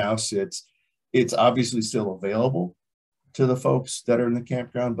 where it now sits. It's obviously still available to the folks that are in the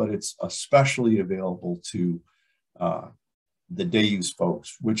campground, but it's especially available to the day use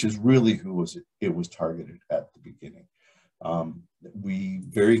folks, which is really who it was targeted at the beginning. We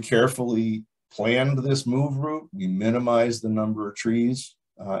very carefully planned this move route. We minimized the number of trees,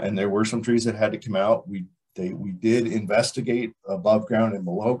 and there were some trees that had to come out. We did investigate above ground and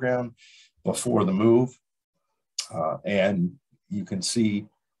below ground before the move, and you can see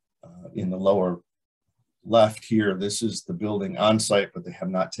in the lower left here, this is the building on site, but they have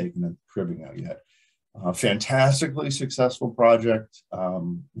not taken the cribbing out yet. Fantastically successful project,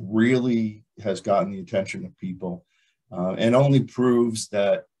 really has gotten the attention of people, and only proves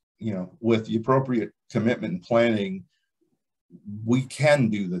that, you know, with the appropriate commitment and planning, we can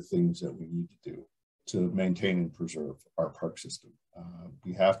do the things that we need to do to maintain and preserve our park system.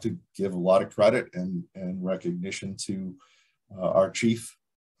 We have to give a lot of credit and recognition to our chief,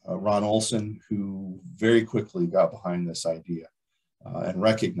 Ron Olson, who very quickly got behind this idea and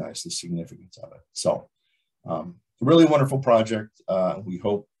recognized the significance of it. So really wonderful project. We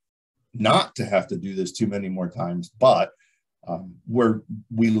hope not to have to do this too many more times, but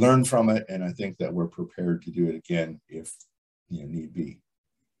we learn from it, and I think that we're prepared to do it again if need be.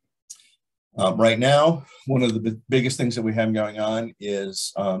 Right now, one of the biggest things that we have going on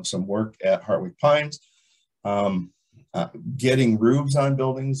is some work at Hartwick Pines. Getting roofs on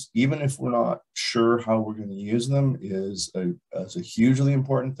buildings, even if we're not sure how we're going to use them, is a hugely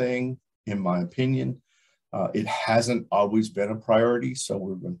important thing, in my opinion. It hasn't always been a priority, so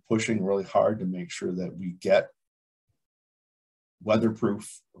we've been pushing really hard to make sure that we get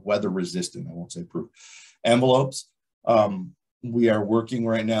weatherproof, weather resistant, I won't say proof, envelopes. We are working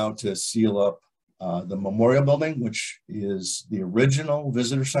right now to seal up the Memorial Building, which is the original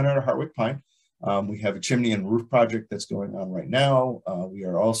visitor center at Hartwick Pine. We have a chimney and roof project that's going on right now. We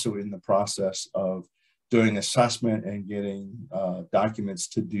are also in the process of doing assessment and getting documents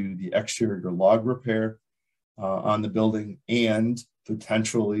to do the exterior log repair on the building, and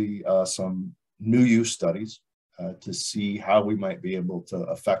potentially some new use studies to see how we might be able to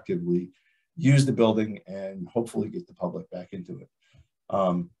effectively use the building and hopefully get the public back into it.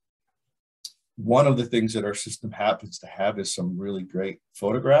 One of the things that our system happens to have is some really great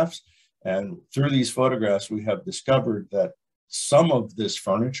photographs. And through these photographs, we have discovered that some of this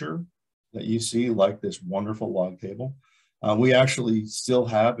furniture that you see, like this wonderful log table, we actually still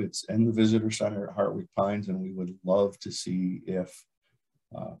have. It's in the visitor center at Hartwick Pines, and we would love to see if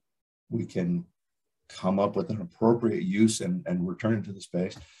we can come up with an appropriate use and return it to the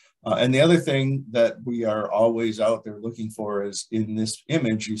space. And the other thing that we are always out there looking for is, in this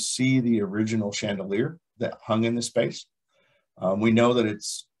image, you see the original chandelier that hung in the space. We know that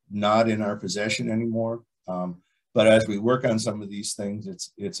it's not in our possession anymore, but as we work on some of these things,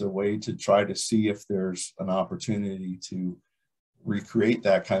 it's a way to try to see if there's an opportunity to recreate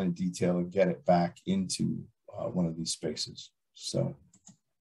that kind of detail and get it back into one of these spaces. So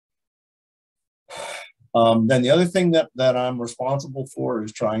then the other thing that I'm responsible for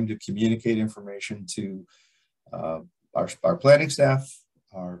is trying to communicate information to our planning staff,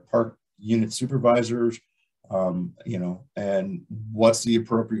 our park unit supervisors, and what's the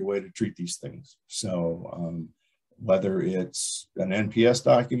appropriate way to treat these things. So whether it's an NPS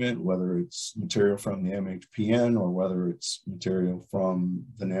document, whether it's material from the MHPN, or whether it's material from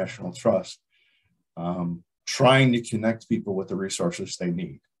the National Trust, trying to connect people with the resources they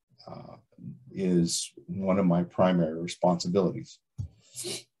need is one of my primary responsibilities.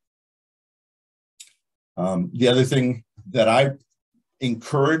 The other thing that I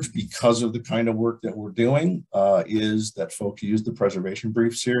encourage, because of the kind of work that we're doing, is that folks use the preservation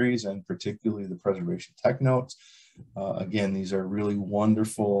brief series, and particularly the preservation tech notes. Again, these are really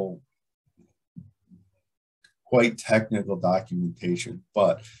wonderful, quite technical documentation,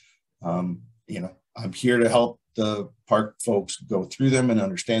 but I'm here to help the park folks go through them and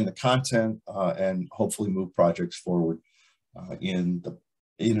understand the content, and hopefully move projects forward in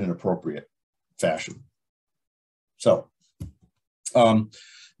an appropriate fashion. So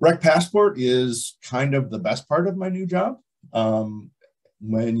Rec Passport is kind of the best part of my new job.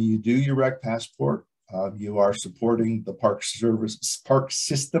 When you do your Rec Passport, you are supporting the park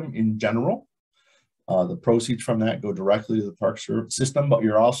system in general. The proceeds from that go directly to the park system, but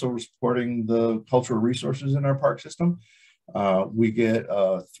you're also supporting the cultural resources in our park system. We get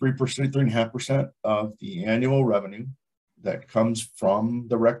 3.5% of the annual revenue that comes from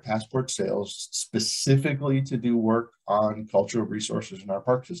the Rec Passport sales, specifically to do work on cultural resources in our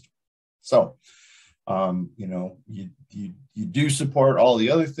park system. So You know, you do support all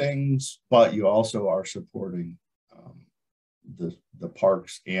the other things, but you also are supporting the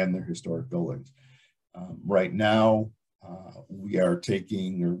parks and their historic buildings. Right now,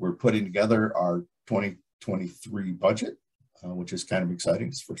 we're putting together our 2023 budget, which is kind of exciting.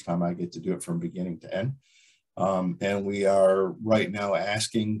 It's the first time I get to do it from beginning to end. And we are right now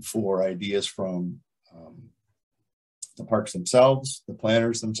asking for ideas from the parks themselves, the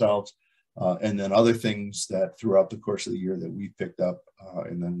planners themselves, and then other things that throughout the course of the year that we've picked up.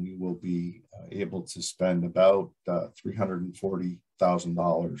 And then we will be able to spend about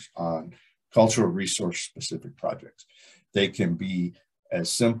 $340,000 on cultural resource specific projects. They can be as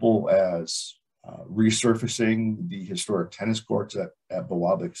simple as resurfacing the historic tennis courts at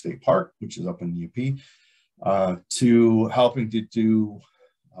Bowabic State Park, which is up in the UP, to helping to do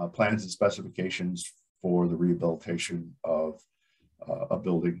plans and specifications for the rehabilitation of a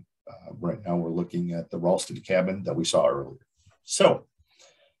building. Right now we're looking at the Ralston cabin that we saw earlier. So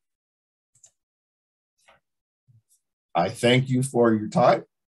I thank you for your time,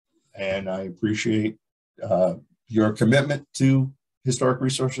 and I appreciate your commitment to historic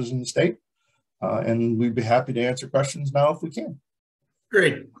resources in the state. And we'd be happy to answer questions now if we can.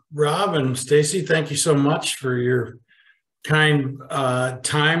 Great. Rob and Stacy, thank you so much for your kind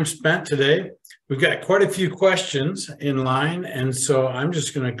time spent today. We've got quite a few questions in line, and so I'm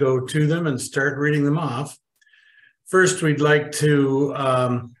just going to go to them and start reading them off. First, we'd like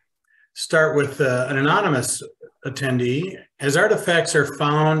to start with an anonymous attendee. As artifacts are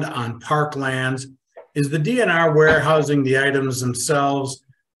found on park lands, is the DNR warehousing the items themselves,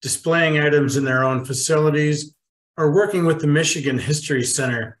 displaying items in their own facilities, or working with the Michigan History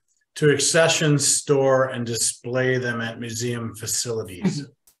Center to accession, store, and display them at museum facilities?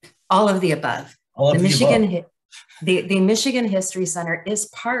 All of the above. All of the the Michigan, above. The Michigan History Center is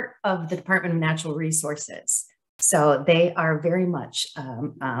part of the Department of Natural Resources. So they are very much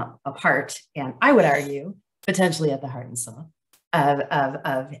a part, and I would argue, potentially at the heart and soul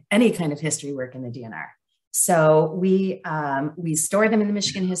of any kind of history work in the DNR. So we store them in the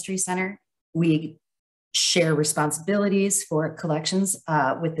Michigan History Center. We share responsibilities for collections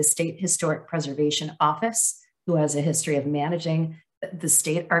with the State Historic Preservation Office, who has a history of managing the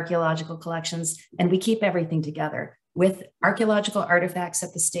state archaeological collections. And we keep everything together with archaeological artifacts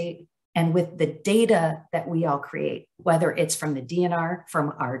at the state and with the data that we all create, whether it's from the DNR,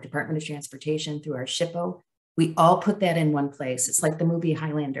 from our Department of Transportation, through our SHPO. We all put that in one place. It's like the movie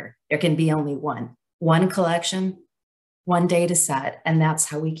Highlander. There can be only one collection, one data set, and that's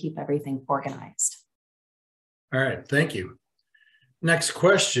how we keep everything organized. All right, thank you. Next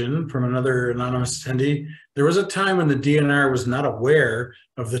question from another anonymous attendee. There was a time when the DNR was not aware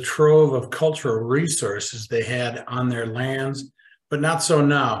of the trove of cultural resources they had on their lands, but not so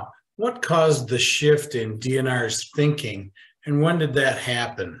now. What caused the shift in DNR's thinking, and when did that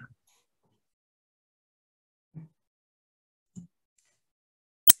happen?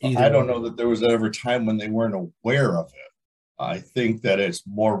 I don't know that there was ever a time when they weren't aware of it. I think that it's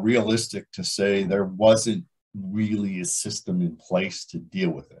more realistic to say there wasn't really a system in place to deal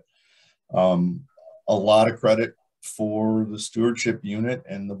with it. A lot of credit for the stewardship unit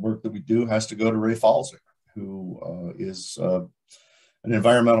and the work that we do has to go to Ray Falzig, who is an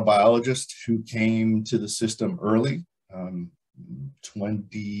environmental biologist who came to the system early,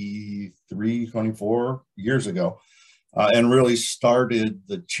 24 years ago, and really started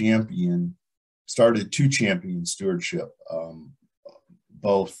to champion stewardship,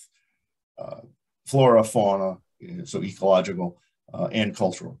 both flora, fauna, so ecological, and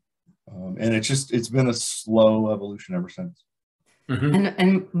cultural. And it's been a slow evolution ever since. Mm-hmm.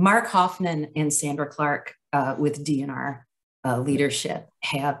 And Mark Hoffman and Sandra Clark with DNR leadership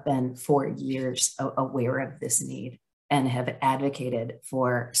have been for years aware of this need and have advocated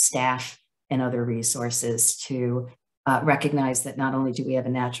for staff and other resources to recognize that not only do we have a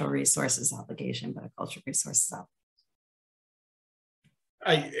natural resources obligation, but a cultural resources obligation.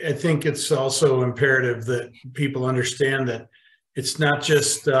 I think it's also imperative that people understand that it's not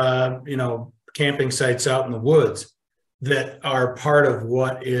just camping sites out in the woods that are part of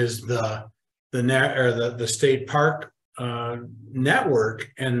what is the state park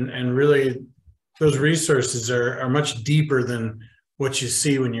network, and really those resources are much deeper than what you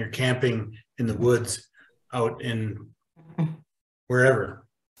see when you're camping in the woods out in wherever.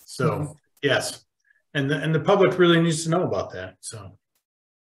 So yes, and the public really needs to know about that. So.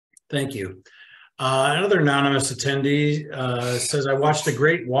 Thank you. Another anonymous attendee says, I watched a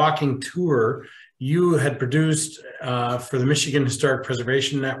great walking tour you had produced for the Michigan Historic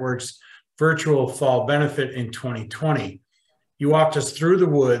Preservation Network's virtual fall benefit in 2020. You walked us through the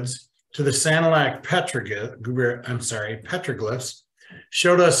woods to the Sanilac petroglyphs,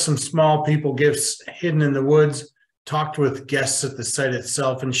 showed us some small people gifts hidden in the woods, talked with guests at the site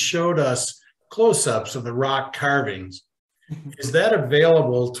itself, and showed us close-ups of the rock carvings. Is that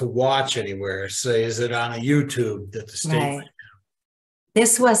available to watch anywhere? Say, is it on a YouTube that the state might have?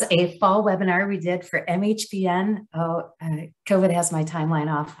 This was a fall webinar we did for MHPN. COVID has my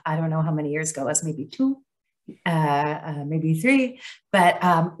timeline off. I don't know how many years ago. It was maybe 2, maybe 3.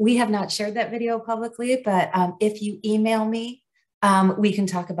 But we have not shared that video publicly. But if you email me, we can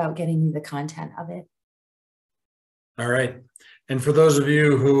talk about getting you the content of it. All right. And for those of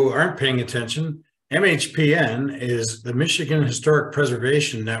you who aren't paying attention, MHPN is the Michigan Historic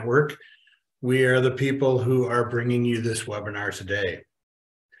Preservation Network. We are the people who are bringing you this webinar today.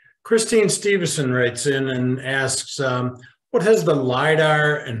 Christine Stevenson writes in and asks, what has the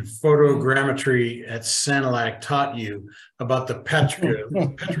LIDAR and photogrammetry at Sanilac taught you about the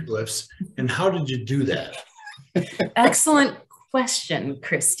petroglyphs, and how did you do that? Excellent question,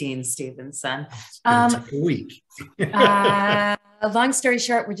 Christine Stevenson. It took a week. Long story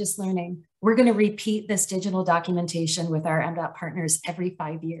short, we're just learning. We're going to repeat this digital documentation with our MDOT partners every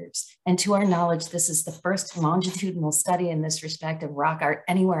 5 years. And to our knowledge, this is the first longitudinal study in this respect of rock art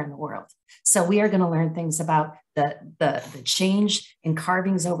anywhere in the world. So we are going to learn things about the change in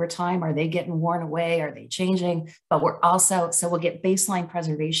carvings over time. Are they getting worn away? Are they changing? But we're also, so we'll get baseline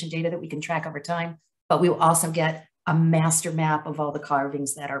preservation data that we can track over time, but we will also get a master map of all the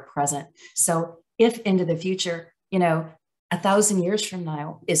carvings that are present. So if into the future, 1,000 years from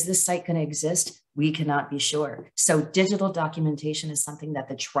now, is this site going to exist? We cannot be sure. So digital documentation is something that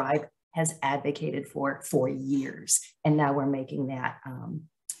the tribe has advocated for years. And now we're making that,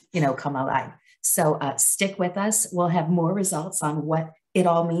 come alive. So stick with us. We'll have more results on what it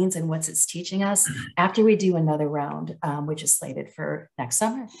all means and what it's teaching us after we do another round, which is slated for next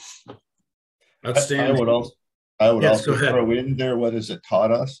summer. Outstanding. I would also throw in there, what has it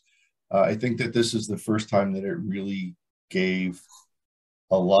taught us? I think that this is the first time that it really gave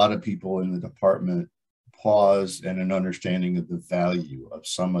a lot of people in the department pause and an understanding of the value of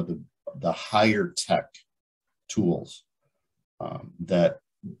some of the higher tech tools that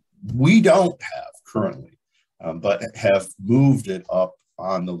we don't have currently, but have moved it up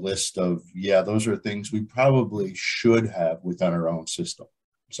on the list of, those are things we probably should have within our own system.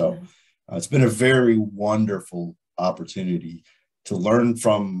 So it's been a very wonderful opportunity to learn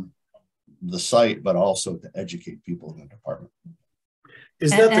from the site, but also to educate people in the department.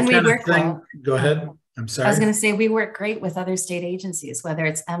 Is that the kind of thing? Go ahead. I'm sorry. I was going to say, we work great with other state agencies, whether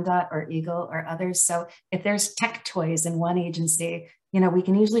it's MDOT or Eagle or others. So if there's tech toys in one agency, we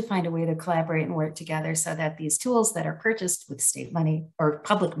can usually find a way to collaborate and work together so that these tools that are purchased with state money or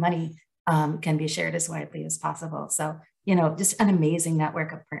public money can be shared as widely as possible. So, just an amazing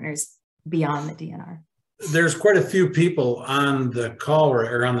network of partners beyond the DNR. There's quite a few people on the call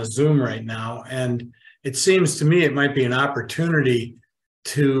or on the Zoom right now, and it seems to me it might be an opportunity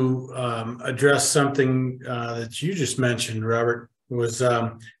to address something that you just mentioned, Robert,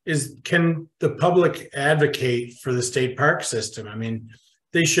 can the public advocate for the state park system? I mean,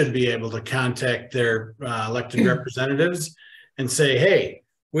 they should be able to contact their elected representatives and say, hey,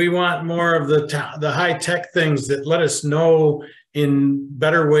 we want more of the high-tech things that let us know in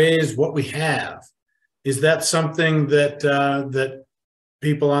better ways what we have. Is that something that that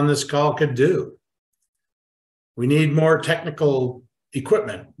people on this call could do? We need more technical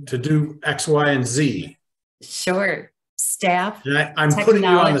equipment to do X, Y, and Z. Sure. Staff. And I'm putting you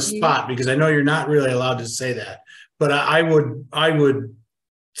on the spot because I know you're not really allowed to say that, but I would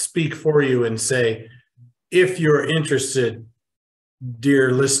speak for you and say, if you're interested,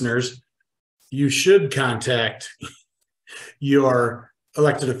 dear listeners, you should contact your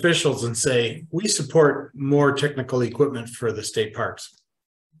elected officials and say, we support more technical equipment for the state parks.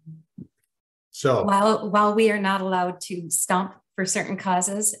 So while we are not allowed to stomp for certain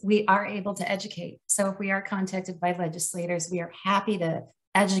causes, we are able to educate. So if we are contacted by legislators, we are happy to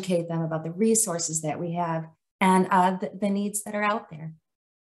educate them about the resources that we have and the needs that are out there.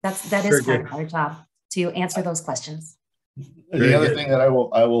 That is part of our job, to answer those questions. The other thing that I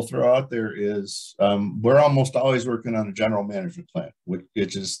will throw out there is we're almost always working on a general management plan, which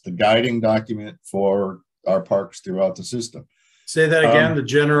is the guiding document for our parks throughout the system. Say that again, the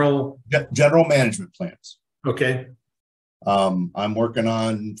general management plans. Okay. I'm working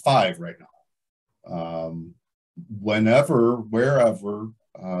on 5 right now. Whenever, wherever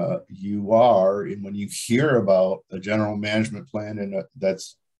you are, and when you hear about a general management plan and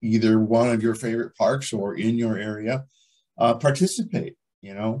that's either one of your favorite parks or in your area, participate.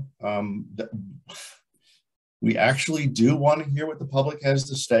 We actually do want to hear what the public has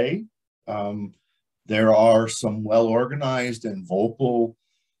to say. There are some well-organized and vocal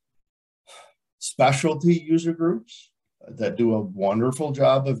specialty user groups that do a wonderful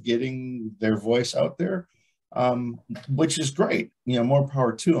job of getting their voice out there, which is great. You know, more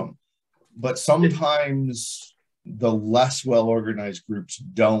power to them. But sometimes the less well-organized groups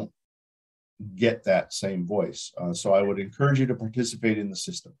don't get that same voice. So I would encourage you to participate in the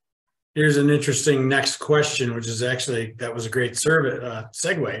system. Here's an interesting next question, which is actually, that was a great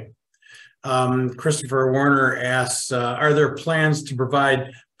segue. Christopher Warner asks, are there plans to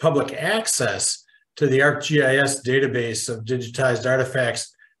provide public access to the ArcGIS database of digitized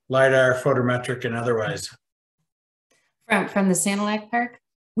artifacts, LiDAR, photometric, and otherwise? From the Sanilac Park?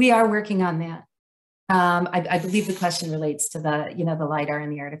 We are working on that. I believe the question relates to the, the LiDAR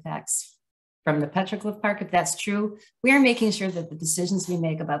and the artifacts from the Petroglyph Park. If that's true, we are making sure that the decisions we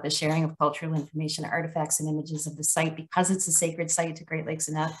make about the sharing of cultural information, artifacts, and images of the site, because it's a sacred site to Great Lakes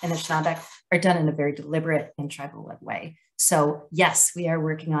and Anishinaabe, are done in a very deliberate and tribal-led way. So yes, we are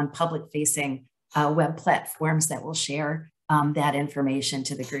working on public-facing web platforms that will share that information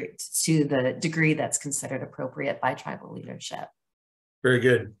to the degree that's considered appropriate by tribal leadership. Very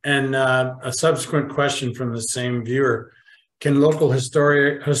good. And a subsequent question from the same viewer. Can local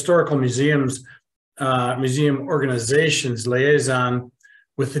historical museums, museum organizations liaison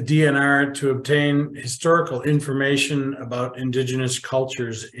with the DNR to obtain historical information about Indigenous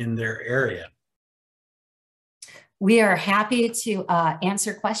cultures in their area? We are happy to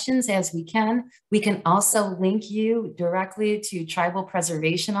answer questions as we can. We can also link you directly to tribal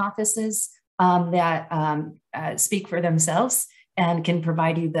preservation offices that speak for themselves and can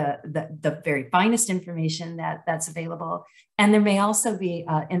provide you the very finest information that's available. And there may also be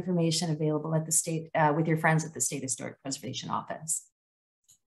information available at the state, with your friends at the State Historic Preservation Office.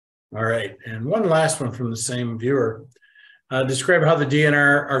 All right, and one last one from the same viewer. Describe how the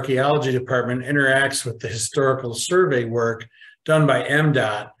DNR Archaeology Department interacts with the historical survey work done by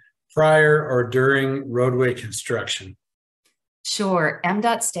MDOT prior or during roadway construction. Sure,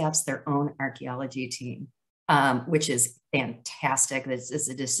 MDOT staffs their own archaeology team, which is fantastic. This is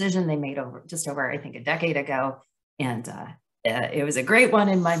a decision they made just over, I think, a decade ago. And it was a great one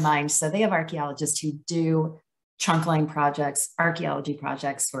in my mind. So they have archaeologists who do trunk line projects, archaeology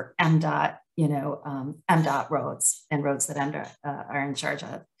projects for MDOT, MDOT roads and roads that MDOT are in charge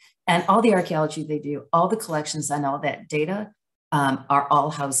of. And all the archaeology they do, all the collections and all that data are all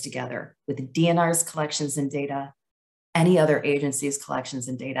housed together with the DNR's collections and data, any other agency's collections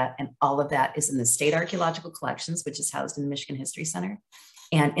and data, and all of that is in the State Archaeological Collections, which is housed in the Michigan History Center,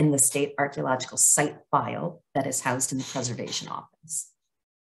 and in the State Archaeological Site File that is housed in the Preservation Office.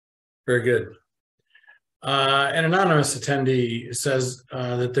 Very good. An anonymous attendee says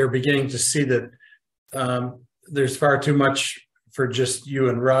that they're beginning to see that there's far too much for just you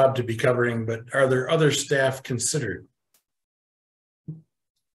and Rob to be covering, but are there other staff considered?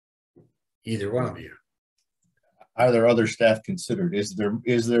 Either one of you. Are there other staff considered? Is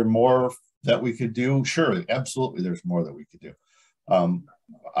there more that we could do? Sure, absolutely. There's more that we could do.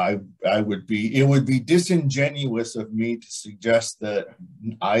 It would be disingenuous of me to suggest that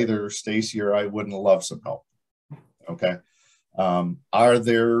either Stacy or I wouldn't love some help. Okay. Are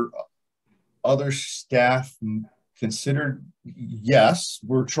there other staff considered? Yes,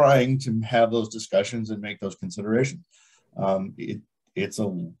 we're trying to have those discussions and make those considerations. It's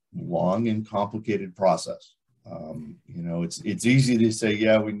a long and complicated process. It's easy to say,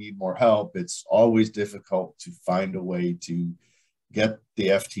 yeah, we need more help. It's always difficult to find a way to get the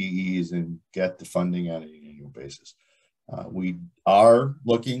FTEs and get the funding on an annual basis. We are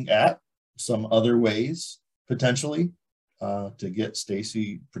looking at some other ways potentially to get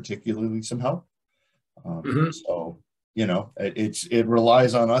Stacy particularly some help. So, it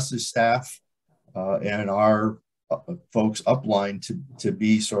relies on us as staff and our folks upline to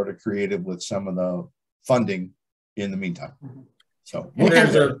be sort of creative with some of the funding in the meantime. So we'll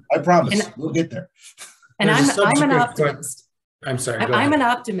get there. I promise we'll get there. And I'm an optimist. I'm sorry. I'm an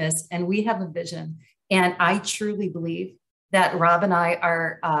optimist, and we have a vision. And I truly believe that Rob and I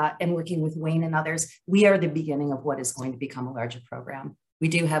are, and working with Wayne and others, we are the beginning of what is going to become a larger program. We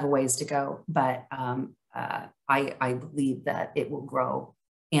do have a ways to go, but I believe that it will grow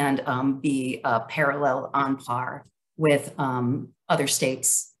and be parallel on par with other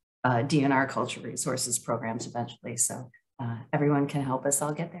states' DNR cultural resources programs eventually. So everyone can help us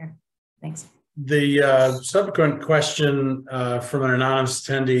all get there. Thanks. The subsequent question from an anonymous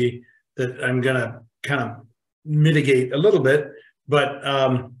attendee that I'm going to kind of mitigate a little bit, but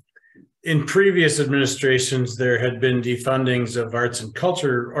in previous administrations, there had been defundings of arts and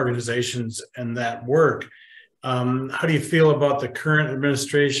culture organizations and that work. How do you feel about the current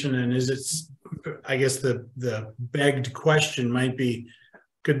administration? And is it, I guess the begged question might be,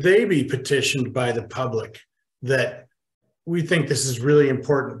 could they be petitioned by the public that we think this is really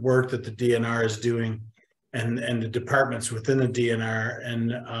important work that the DNR is doing and the departments within the DNR?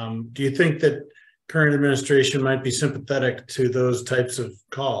 And do you think that current administration might be sympathetic to those types of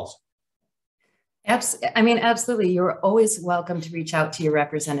calls? I mean, absolutely. You're always welcome to reach out to your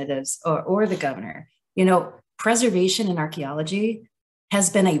representatives or the governor. You know, preservation and archaeology has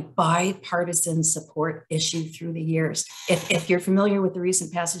been a bipartisan support issue through the years. If you're familiar with the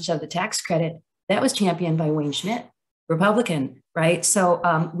recent passage of the tax credit, that was championed by Wayne Schmidt, Republican, right?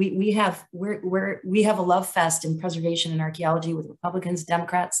 So we have a love fest in preservation and archaeology with Republicans,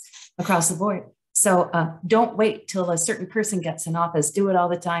 Democrats across the board. So don't wait till a certain person gets in office. Do it all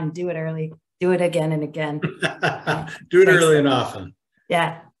the time. Do it early. Do it again and again. Do it early and often.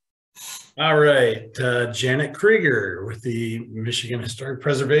 Yeah. All right. Janet Krieger with the Michigan Historic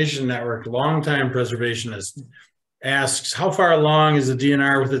Preservation Network, longtime preservationist, asks, how far along is the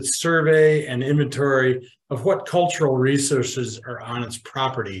DNR with its survey and inventory of what cultural resources are on its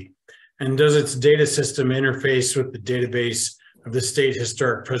property? And does its data system interface with the database of the State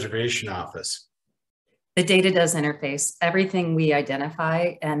Historic Preservation Office? The data does interface. Everything we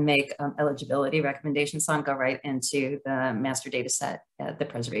identify and make eligibility recommendations on go right into the master data set at the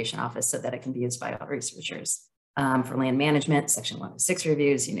Preservation Office so that it can be used by all researchers for land management, Section 106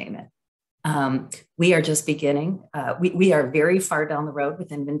 reviews, you name it. We are just beginning. We are very far down the road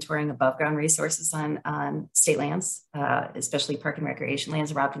with inventorying above ground resources on state lands, especially park and recreation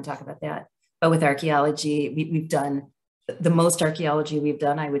lands. Rob can talk about that. But with archaeology, we've done the most archaeology we've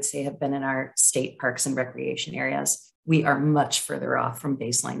done, I would say, have been in our state parks and recreation areas. We are much further off from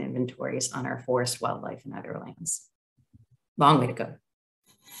baseline inventories on our forest, wildlife, and other lands. Long way to go.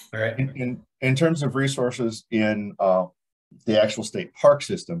 All right. In terms of resources in the actual state park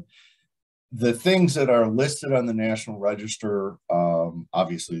system, the things that are listed on the National Register,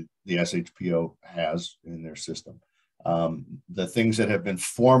 obviously the SHPO has in their system. The things that have been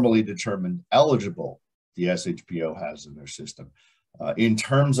formally determined eligible, the SHPO has in their system. In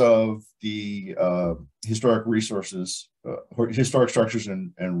terms of the historic resources, historic structures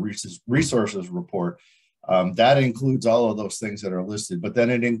and resources report, that includes all of those things that are listed, but then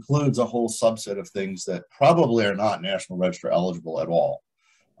it includes a whole subset of things that probably are not National Register eligible at all.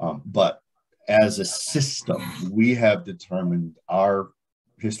 But as a system, we have determined are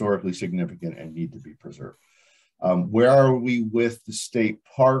historically significant and need to be preserved. Where are we with the state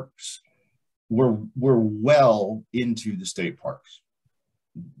parks? We're well into the state parks.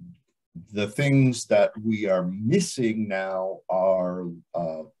 The things that we are missing now are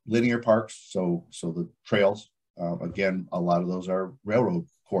linear parks, so the trails. Again, a lot of those are railroad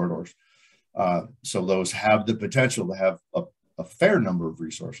corridors. So those have the potential to have a fair number of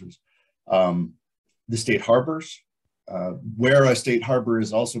resources. The state harbors, where a state harbor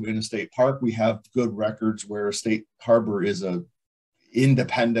is also in a state park, we have good records where a state harbor is a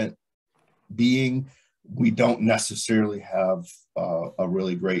independent being. We don't necessarily have a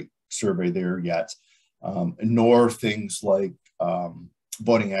really great survey there yet, nor things like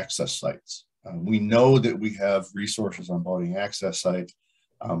boating access sites. We know that we have resources on boating access sites,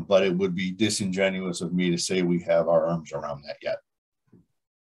 but it would be disingenuous of me to say we have our arms around that yet.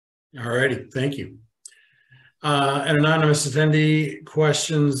 All righty, thank you. An anonymous attendee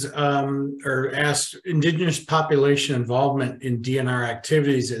questions or asked, Indigenous population involvement in DNR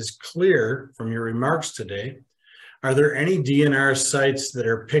activities is clear from your remarks today. Are there any DNR sites that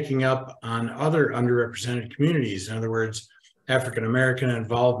are picking up on other underrepresented communities? In other words, African American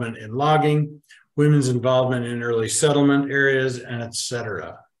involvement in logging, women's involvement in early settlement areas, and et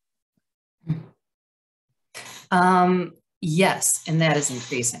cetera? Yes, and that is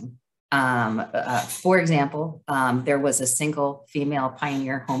increasing. For example, there was a single female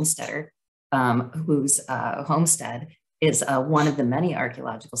pioneer homesteader whose homestead is one of the many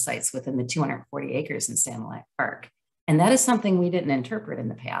archaeological sites within the 240 acres in Sanilac Park. And that is something we didn't interpret in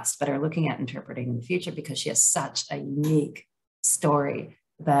the past, but are looking at interpreting in the future because she has such a unique story.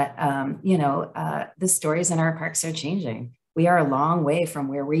 But, the stories in our parks are changing. We are a long way from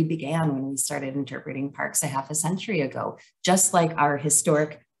where we began when we started interpreting parks a half a century ago, just like our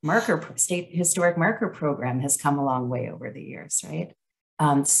state historic marker program has come a long way over the years, right?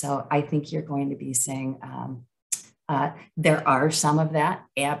 So I think you're going to be seeing, there are some of that,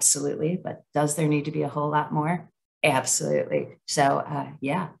 absolutely, but does there need to be a whole lot more? Absolutely. So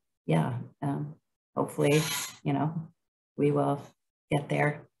hopefully, we will get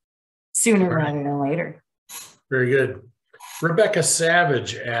there sooner rather than later. Very good. Rebecca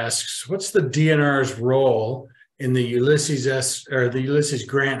Savage asks, what's the DNR's role in the Ulysses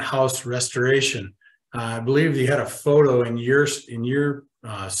Grant House restoration. I believe you had a photo in your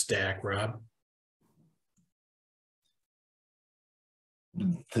stack, Rob.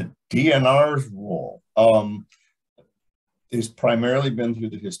 The DNR's role has primarily been through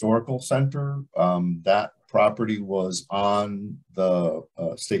the historical center. That property was on the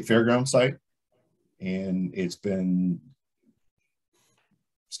State Fairground site, and it's been,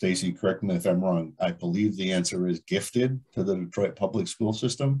 Stacy, correct me if I'm wrong, I believe the answer is gifted to the Detroit public school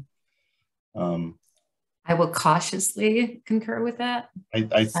system. I will cautiously concur with that.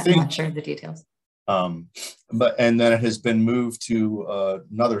 I think, I'm not sure of the details. and then it has been moved to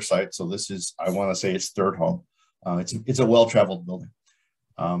another site. So this is, I want to say it's third home. It's a well-traveled building.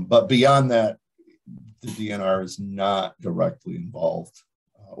 But beyond that, the DNR is not directly involved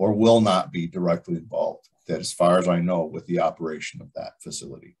or will not be directly involved, that as far as I know, with the operation of that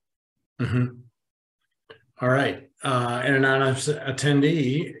facility. Mm-hmm. All right. An anonymous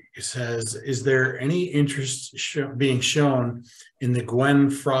attendee says, is there any interest being shown in the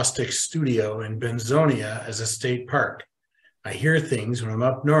Gwen Frostic Studio in Benzonia as a state park? I hear things when I'm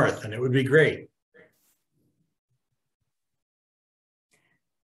up north, and it would be great.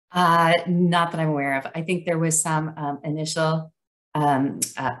 Not that I'm aware of. I think there was some initial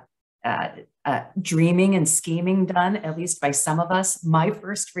dreaming and scheming done, at least by some of us. My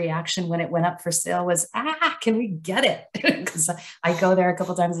first reaction when it went up for sale was, can we get it? Because I go there a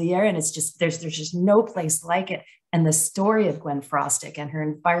couple times a year, and it's just, there's just no place like it. And the story of Gwen Frostic and her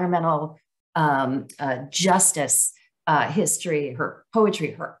environmental justice history, her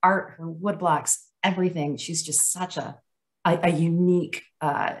poetry, her art, her woodblocks, everything. She's just such a unique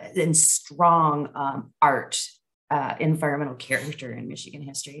and strong art environmental character in Michigan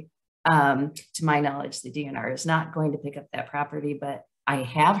history. To my knowledge, the DNR is not going to pick up that property, but I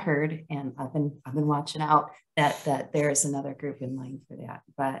have heard, and I've been watching out, that there is another group in line for that.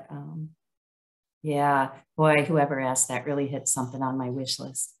 But yeah, boy, whoever asked that really hit something on my wish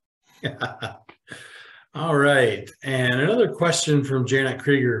list. All right, and another question from Janet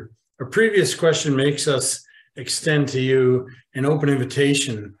Krieger. A previous question makes us extend to you an open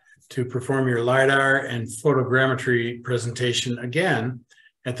invitation to perform your LiDAR and photogrammetry presentation again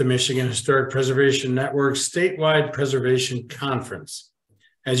at the Michigan Historic Preservation Network Statewide Preservation Conference.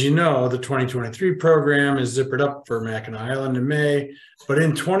 As you know, the 2023 program is zippered up for Mackinac Island in May, but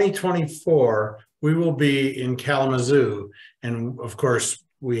in 2024, we will be in Kalamazoo. And of course,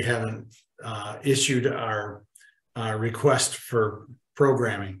 we haven't issued our request for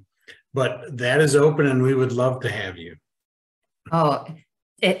programming, but that is open and we would love to have you. Oh,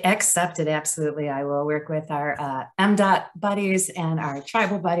 accepted, absolutely. I will work with our MDOT buddies and our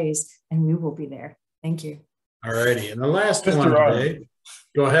tribal buddies, and we will be there. Thank you. All righty, and the last one today.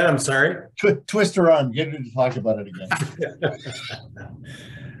 Go ahead, I'm sorry. Twist her arm, get her to talk about it again.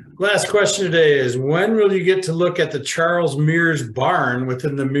 Last question today is, when will you get to look at the Charles Mears barn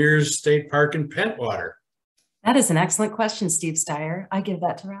within the Mears State Park in Pentwater? That is an excellent question, Steve Steyer. I give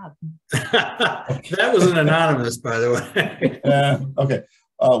that to Rob. That was an anonymous, by the way. Okay.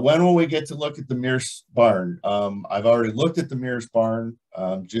 When will we get to look at the Mears barn? I've already looked at the Mears barn.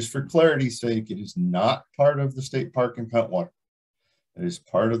 Just for clarity's sake, it is not part of the state park in Pentwater. It is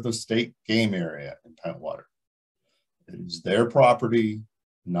part of the state game area in Pentwater. It is their property,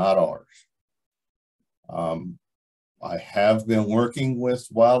 not ours. I have been working with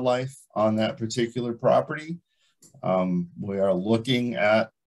wildlife on that particular property. We are looking at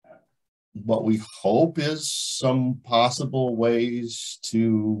what we hope is some possible ways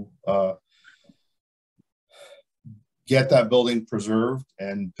to get that building preserved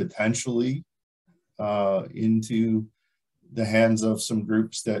and potentially into the hands of some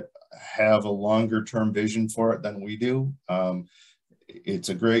groups that have a longer term vision for it than we do. It's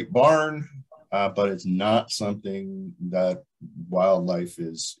a great barn, but it's not something that wildlife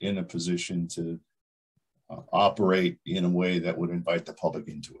is in a position to operate in a way that would invite the public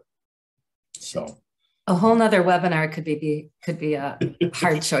into it. So a whole nother webinar could be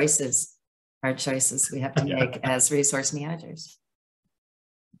hard choices we have to make as resource managers.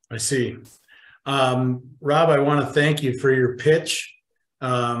 I see. Rob, I want to thank you for your pitch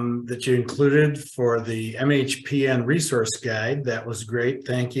that you included for the MHPN resource guide. That was great.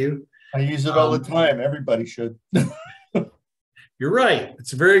 Thank you. I use it all the time. Everybody should. You're right.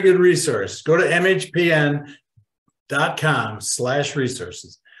 It's a very good resource. Go to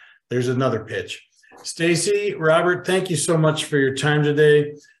mhpn.com/resources. There's another pitch. Stacy, Robert, thank you so much for your time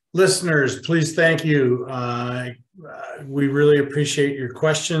today. Listeners, please thank you. We really appreciate your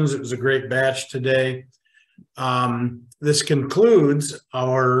questions. It was a great batch today. this concludes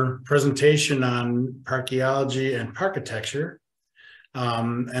our presentation on Parkaeology and Parkitecture.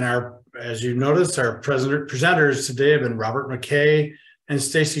 As you noticed, our presenters today have been Robert McKay and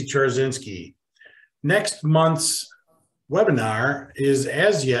Stacy Czorzinski. Next month's webinar is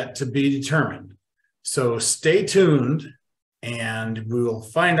as yet to be determined. So stay tuned and we will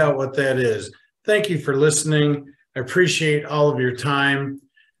find out what that is. Thank you for listening. I appreciate all of your time,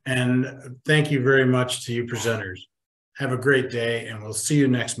 and thank you very much to you presenters. Have a great day, and we'll see you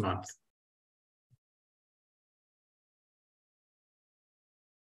next month.